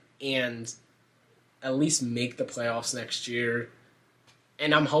leap and at least make the playoffs next year.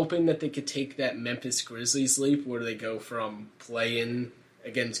 And I'm hoping that they could take that Memphis Grizzlies leap where they go from play-in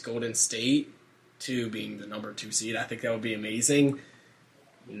against Golden State to being the number 2 seed. I think that would be amazing.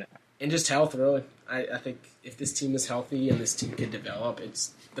 No. And just health, really. I think if this team is healthy and this team can develop,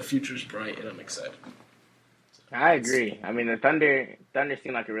 the future's bright, and I'm excited. I agree. I mean, the Thunder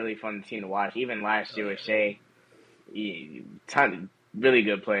seemed like a really fun team to watch. Even last year with Shea, really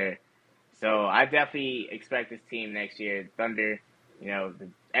good player. So I definitely expect this team next year, Thunder, the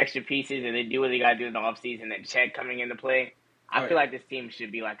extra pieces, and they do what they got to do in the offseason, and Chet coming into play. I feel like this team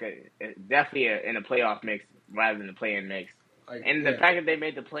should be like definitely in a playoff mix rather than a play-in mix. And the fact that they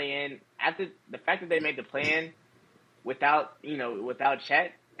made the play-in, without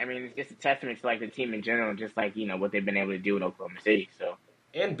Chet, I mean, it's just a testament to like the team in general, just like what they've been able to do in Oklahoma City. So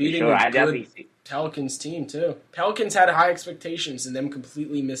and beating a good Pelicans team too. Pelicans had high expectations, and them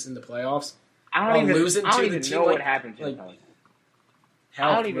completely missing the playoffs. I don't even know what happened to them.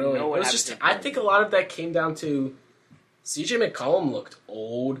 I don't even know what happened. I think a lot of that came down to CJ McCollum looked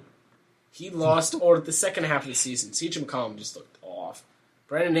old. He lost, or the second half of the season, CJ McCollum just looked off.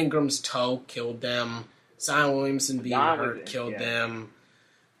 Brandon Ingram's toe killed them. Zion Williamson being hurt killed them.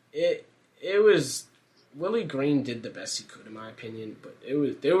 It was Willie Green did the best he could in my opinion, but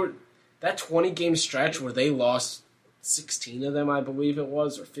they were that 20-game stretch where they lost 16 of them, I believe it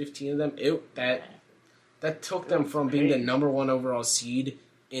was, or 15 of them. That took them from being the number 1 overall seed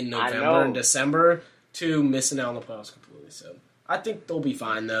in November and December to missing out on the playoffs completely. So I think they'll be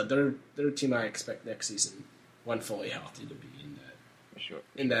fine though. They're a team I expect next season, when fully healthy, to be in that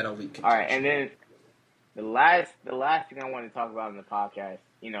in that elite contention. All right, and then the last thing I want to talk about in the podcast,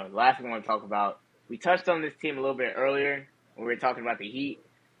 we touched on this team a little bit earlier when we were talking about the Heat,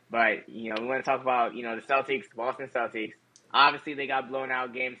 but we want to talk about the Celtics, Boston Celtics. Obviously, they got blown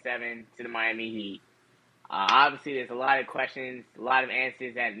out Game 7 to the Miami Heat. Obviously, there's a lot of questions, a lot of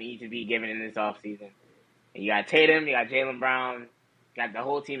answers that need to be given in this offseason. And you got Tatum, you got Jalen Brown, you got the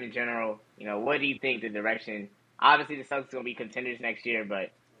whole team in general. What do you think the direction? Obviously, the Celtics are going to be contenders next year,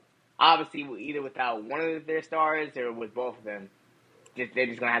 but obviously, either without one of their stars or with both of them, they're just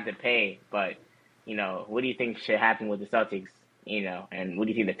going to have to pay. But, what do you think should happen with the Celtics, and what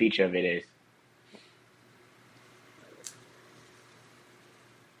do you think the future of it is?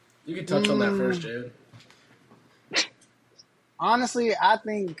 You can touch on that first, Jared. Honestly, I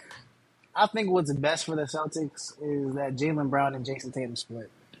think what's best for the Celtics is that Jalen Brown and Jason Tatum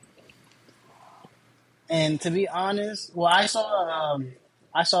split. And to be honest, well, I saw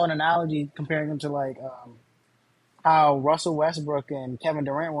an analogy comparing them to like how Russell Westbrook and Kevin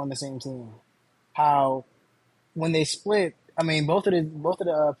Durant were on the same team. How when they split, I mean, both of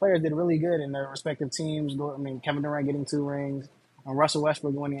the players did really good in their respective teams. I mean, Kevin Durant getting 2 rings and Russell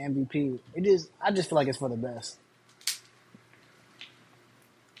Westbrook winning MVP. I just feel like it's for the best.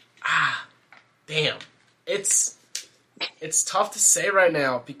 Damn, it's tough to say right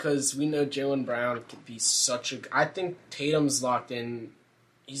now because we know Jalen Brown could be such a. I think Tatum's locked in.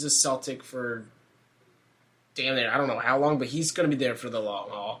 He's a Celtic for damn it. I don't know how long, but he's going to be there for the long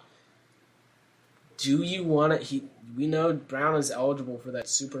haul. Do you want to? We know Brown is eligible for that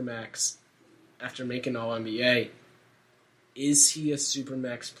Supermax after making All NBA. Is he a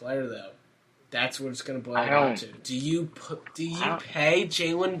Supermax player though? That's what it's going to boil down to. Do you pay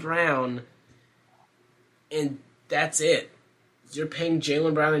Jalen Brown, and that's it? You're paying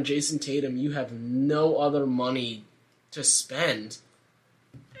Jalen Brown and Jason Tatum. You have no other money to spend.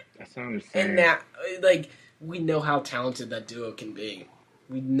 That's what I'm saying. And now, like, we know how talented that duo can be.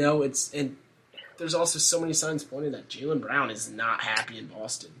 We know it's, and there's also so many signs pointing that Jalen Brown is not happy in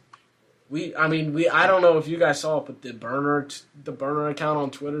Boston. I don't know if you guys saw it, but the burner account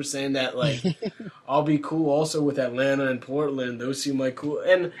on Twitter saying that, like, I'll be cool also with Atlanta and Portland. Those seem like cool.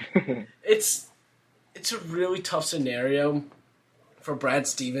 And it's a really tough scenario for Brad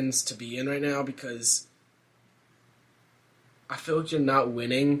Stevens to be in right now because I feel like you're not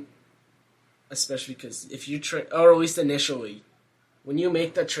winning, especially because if you trade, or at least initially, when you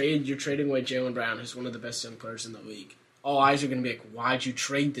make that trade, you're trading away Jalen Brown, who's one of the best young players in the league. All eyes are going to be like, why'd you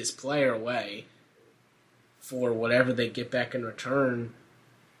trade this player away for whatever they get back in return?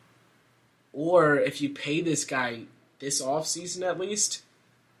 Or if you pay this guy this offseason at least,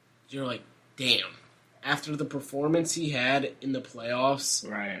 you're like, damn. After the performance he had in the playoffs,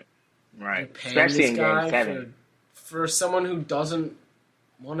 right, especially in Game 7, for someone who doesn't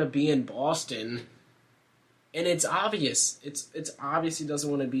want to be in Boston, and it's obvious. It's obvious he doesn't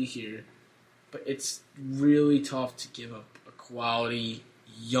want to be here, but it's really tough to give up a quality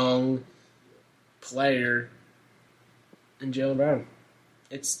young player in Jalen Brown.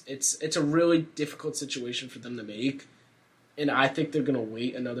 It's a really difficult situation for them to make. And I think they're going to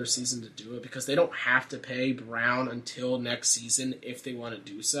wait another season to do it because they don't have to pay Brown until next season if they want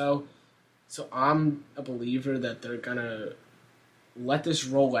to do so. So I'm a believer that they're going to let this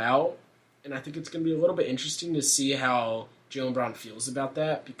roll out. And I think it's going to be a little bit interesting to see how Jalen Brown feels about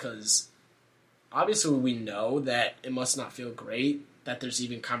that because obviously we know that it must not feel great that there's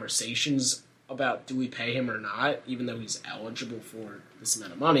even conversations about do we pay him or not, even though he's eligible for this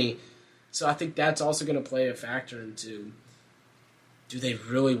amount of money. So I think that's also going to play a factor into, do they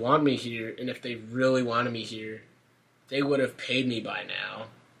really want me here? And if they really wanted me here, they would have paid me by now.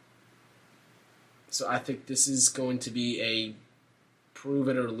 So I think this is going to be a prove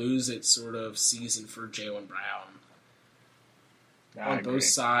it or lose it sort of season for Jalen Brown. On both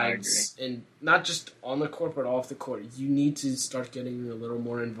sides, and not just on the court, but off the court. You need to start getting a little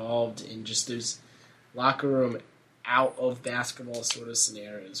more involved in just those locker room, out of basketball sort of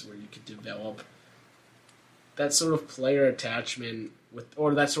scenarios where you could develop that sort of player attachment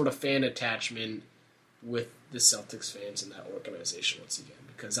or that sort of fan attachment with the Celtics fans and that organization once again.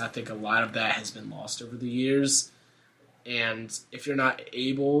 Because I think a lot of that has been lost over the years, and if you're not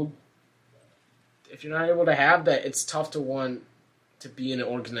able to have that, it's tough to want to be in an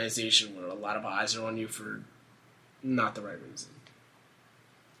organization where a lot of eyes are on you for not the right reason.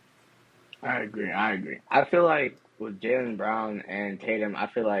 I agree. I feel like with Jalen Brown and Tatum, I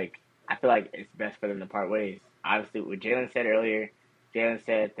feel like it's best for them to part ways. Obviously, what Jalen said earlier, Jalen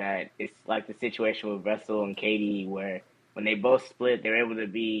said that it's like the situation with Russell and KD where when they both split, they're able to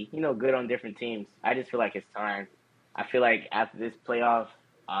be, good on different teams. I just feel like it's time. I feel like after this playoff,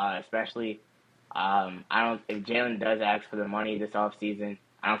 especially, if Jalen does ask for the money this offseason,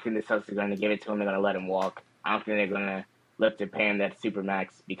 I don't think the Celtics are going to give it to him. They're going to let him walk. I don't think they're going to look to pay him that Supermax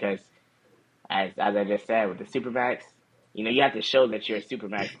because, as I just said, with the Supermax, you have to show that you're a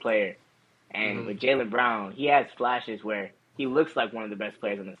Supermax player. And with Jalen Brown, he has flashes where he looks like one of the best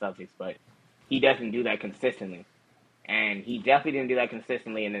players on the Celtics, but he doesn't do that consistently. And he definitely didn't do that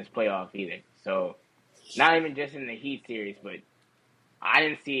consistently in this playoff either. So, not even just in the Heat series, but I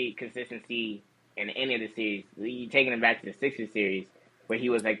didn't see consistency in any of the series. You taking him back to the Sixers series where he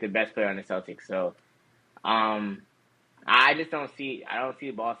was like the best player on the Celtics. So, I don't see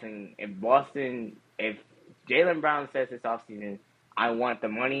Boston. If Jalen Brown says this offseason, I want the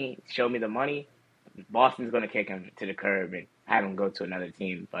money, show me the money, Boston's going to kick him to the curb and have him go to another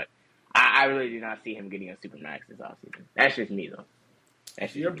team. But I really do not see him getting a supermax this offseason. That's just me, though.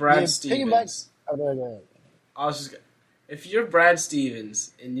 If you're Brad Stevens, if you're Brad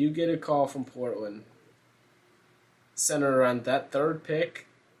Stevens and you get a call from Portland centered around that third pick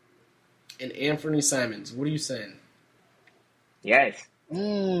and Anthony Simons, what are you saying? Yes.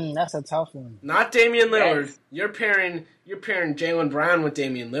 That's a tough one. Not Damian Lillard. Yes. You're pairing Jalen Brown with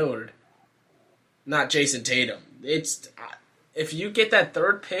Damian Lillard, not Jason Tatum. It's if you get that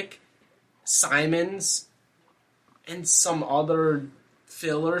third pick, Simons, and some other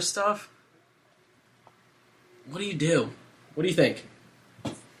filler stuff. What do you do? What do you think?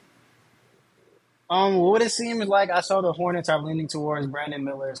 What it seems like, I saw the Hornets are leaning towards Brandon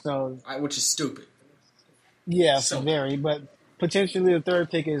Miller, so which is stupid. Yeah, very, but. Potentially the third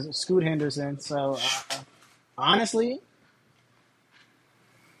pick is Scoot Henderson. So, honestly,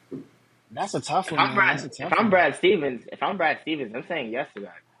 that's a tough one. If I'm Brad Stevens, I'm saying yes to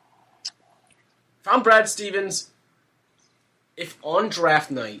that. If I'm Brad Stevens, if on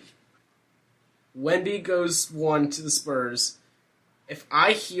draft night, Wemby goes 1 to the Spurs, if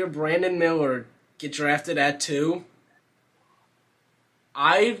I hear Brandon Miller get drafted at 2,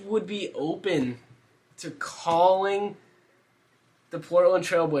 I would be open to calling the Portland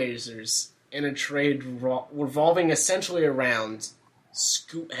Trailblazers in a trade revolving essentially around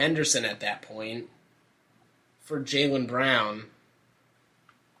Scoot Henderson at that point for Jalen Brown.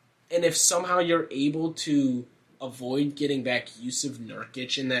 And if somehow you're able to avoid getting back Yusuf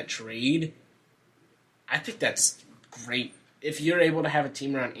Nurkic in that trade, I think that's great. If you're able to have a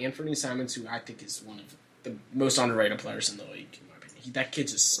team around Anthony Simons, who I think is one of the most underrated players in the league, in my opinion. That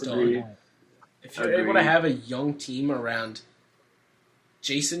kid's a stud. Agreed. If you're able to have a young team around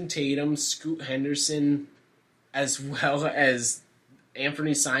Jason Tatum, Scoot Henderson, as well as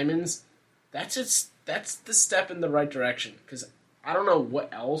Anthony Simons, that's the step in the right direction. Because I don't know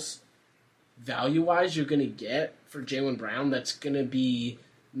what else, value-wise, you're going to get for Jalen Brown that's going to be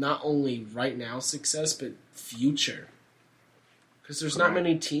not only right now success, but future. Because there's not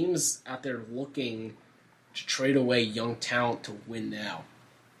many teams out there looking to trade away young talent to win now.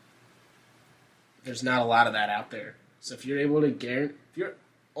 There's not a lot of that out there. So if you're able to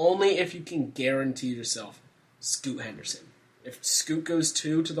if you can guarantee yourself Scoot Henderson. If Scoot goes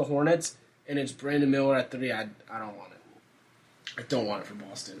 2 to the Hornets and it's Brandon Miller at 3, I don't want it. I don't want it for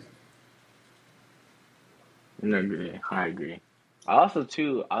Boston. I agree. Also,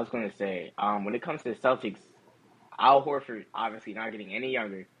 too, I was going to say, when it comes to the Celtics, Al Horford obviously not getting any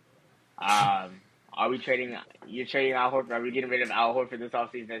younger. Are we trading? You're trading Al Horford? Are we getting rid of Al Horford this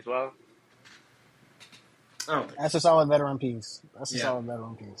offseason as well? That's a solid veteran piece.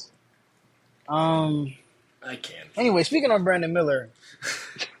 I can't. Anyway, speaking of Brandon Miller,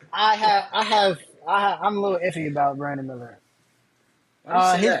 I'm a little iffy about Brandon Miller.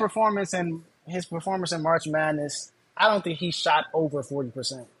 His performance in March Madness, I don't think he shot over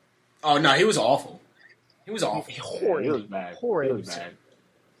 40%. Oh no, he was awful. He was awful. Horrid. He was bad. Horrid. He was bad.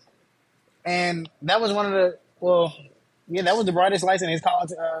 And that was one of the that was the brightest lights in his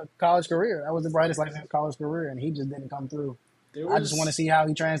college career. That was the brightest light in his college career, and he just didn't come through. I just want to see how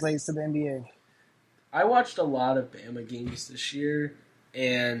he translates to the NBA. I watched a lot of Bama games this year,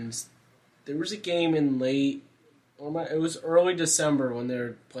 and there was a game in it was early December when they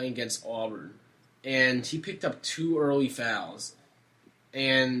were playing against Auburn, and he picked up 2 early fouls.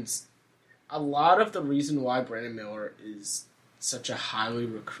 And a lot of the reason why Brandon Miller is such a highly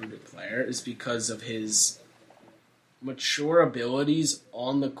recruited player is because of his mature abilities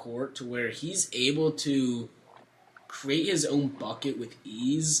on the court to where he's able to create his own bucket with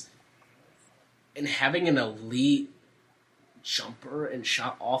ease, and having an elite jumper and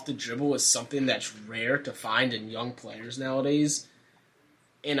shot off the dribble is something that's rare to find in young players nowadays.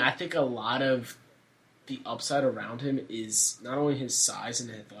 And I think a lot of the upside around him is not only his size and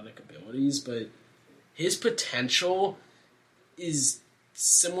athletic abilities, but his potential is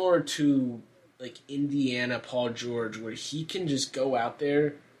similar to like Indiana Paul George, where he can just go out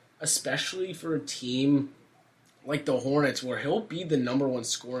there, especially for a team like the Hornets, where he'll be the number 1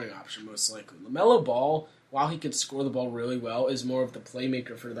 scoring option most likely. LaMelo Ball, while he could score the ball really well, is more of the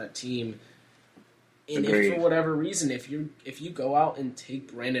playmaker for that team. And if for whatever reason, if you go out and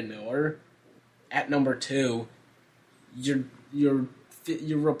take Brandon Miller at number 2, you're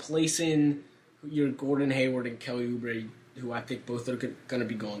replacing your Gordon Hayward and Kelly Oubre, who I think both are going to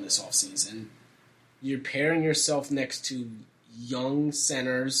be going this offseason. You're pairing yourself next to young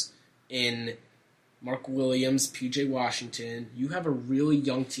centers in Mark Williams, P.J. Washington. You have a really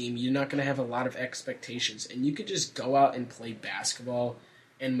young team. You're not going to have a lot of expectations. And you could just go out and play basketball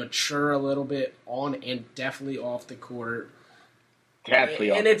and mature a little bit on and definitely off the court. Definitely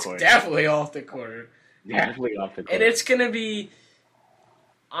definitely off the court. Definitely off the court. And it's going to be...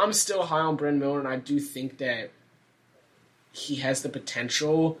 I'm still high on Bryn Miller, and I do think that he has the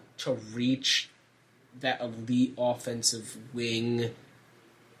potential to reach that elite offensive wing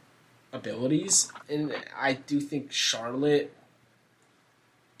abilities. And I do think Charlotte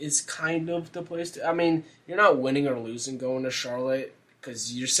is kind of the place to... I mean, you're not winning or losing going to Charlotte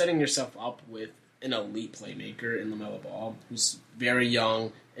because you're setting yourself up with an elite playmaker in LaMelo Ball who's very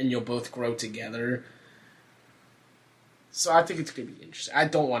young, and you'll both grow together. So I think it's going to be interesting. I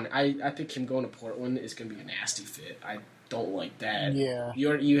think him going to Portland is going to be a nasty fit. I don't like that. Yeah.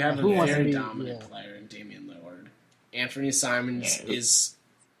 You have a very dominant player in Damian Lillard. Anthony Simons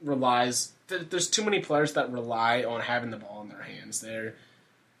relies... There's too many players that rely on having the ball in their hands there,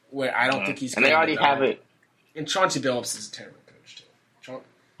 where I don't think he's going to... And they already have it. And Chauncey Billups is a terrible coach, too.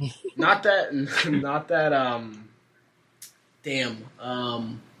 Not that... Damn.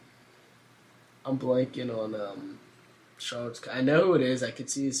 I'm blanking on... Charlotte's. I know who it is. I could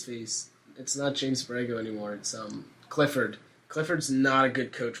see his face. It's not James Borrego anymore. It's Clifford. Clifford's not a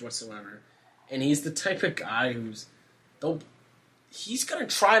good coach whatsoever, and he's the type of guy he's gonna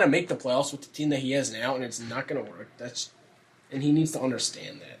try to make the playoffs with the team that he has now, and it's not gonna work. And he needs to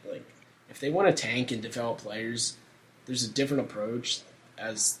understand that. Like, if they want to tank and develop players, there's a different approach.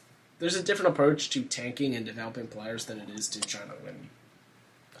 There's a different approach to tanking and developing players than it is to trying to win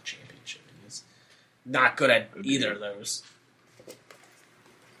a championship. Not good at either of those.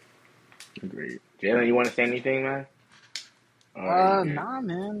 Agreed. Jalen, you want to say anything, man? Nah,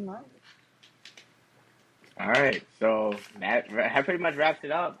 man. Nah. All right, so that pretty much wraps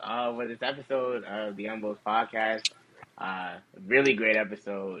it up with this episode of the Youngbouls Podcast. Really great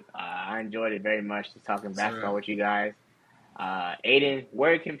episode. I enjoyed it very much, just talking basketball with you guys. Aiden,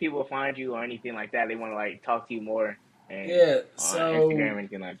 where can people find you or anything like that? They want to talk to you more. And, Instagram or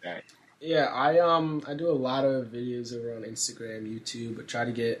anything like that. Yeah, I do a lot of videos over on Instagram, YouTube. I try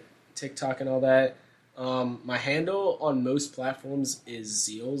to get TikTok and all that. My handle on most platforms is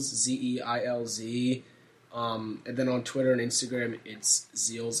Zeals, Zeilz. And then on Twitter and Instagram, it's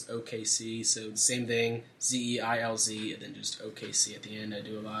Zeals OKC. So the same thing, Zeilz, and then just OKC at the end. I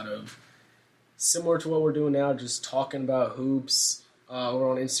do a lot of similar to what we're doing now, just talking about hoops. Over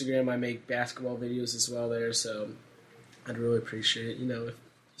on Instagram, I make basketball videos as well there. So I'd really appreciate it. If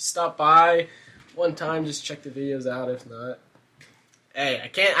stop by one time, just check the videos out. If not, hey, I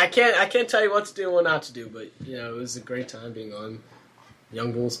can't tell you what to do and what not to do. But it was a great time being on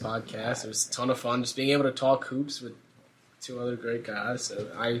Youngbouls Podcast. It was a ton of fun just being able to talk hoops with two other great guys.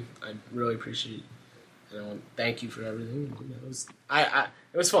 So I really appreciate thank you for everything.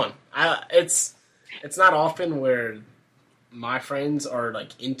 It was fun. It's not often where my friends are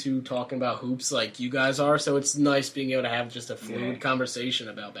into talking about hoops like you guys are, so it's nice being able to have just a fluid conversation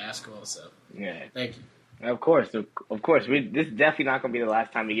about basketball. So thank you. Of course. This is definitely not going to be the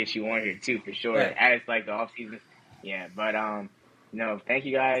last time we get you on here too, for sure. Yeah. As the off season, But thank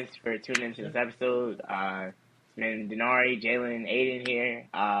you guys for tuning into this episode. It's been Dinari, Jalen, Aiden here.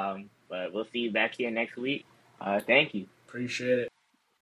 But we'll see you back here next week. Thank you. Appreciate it.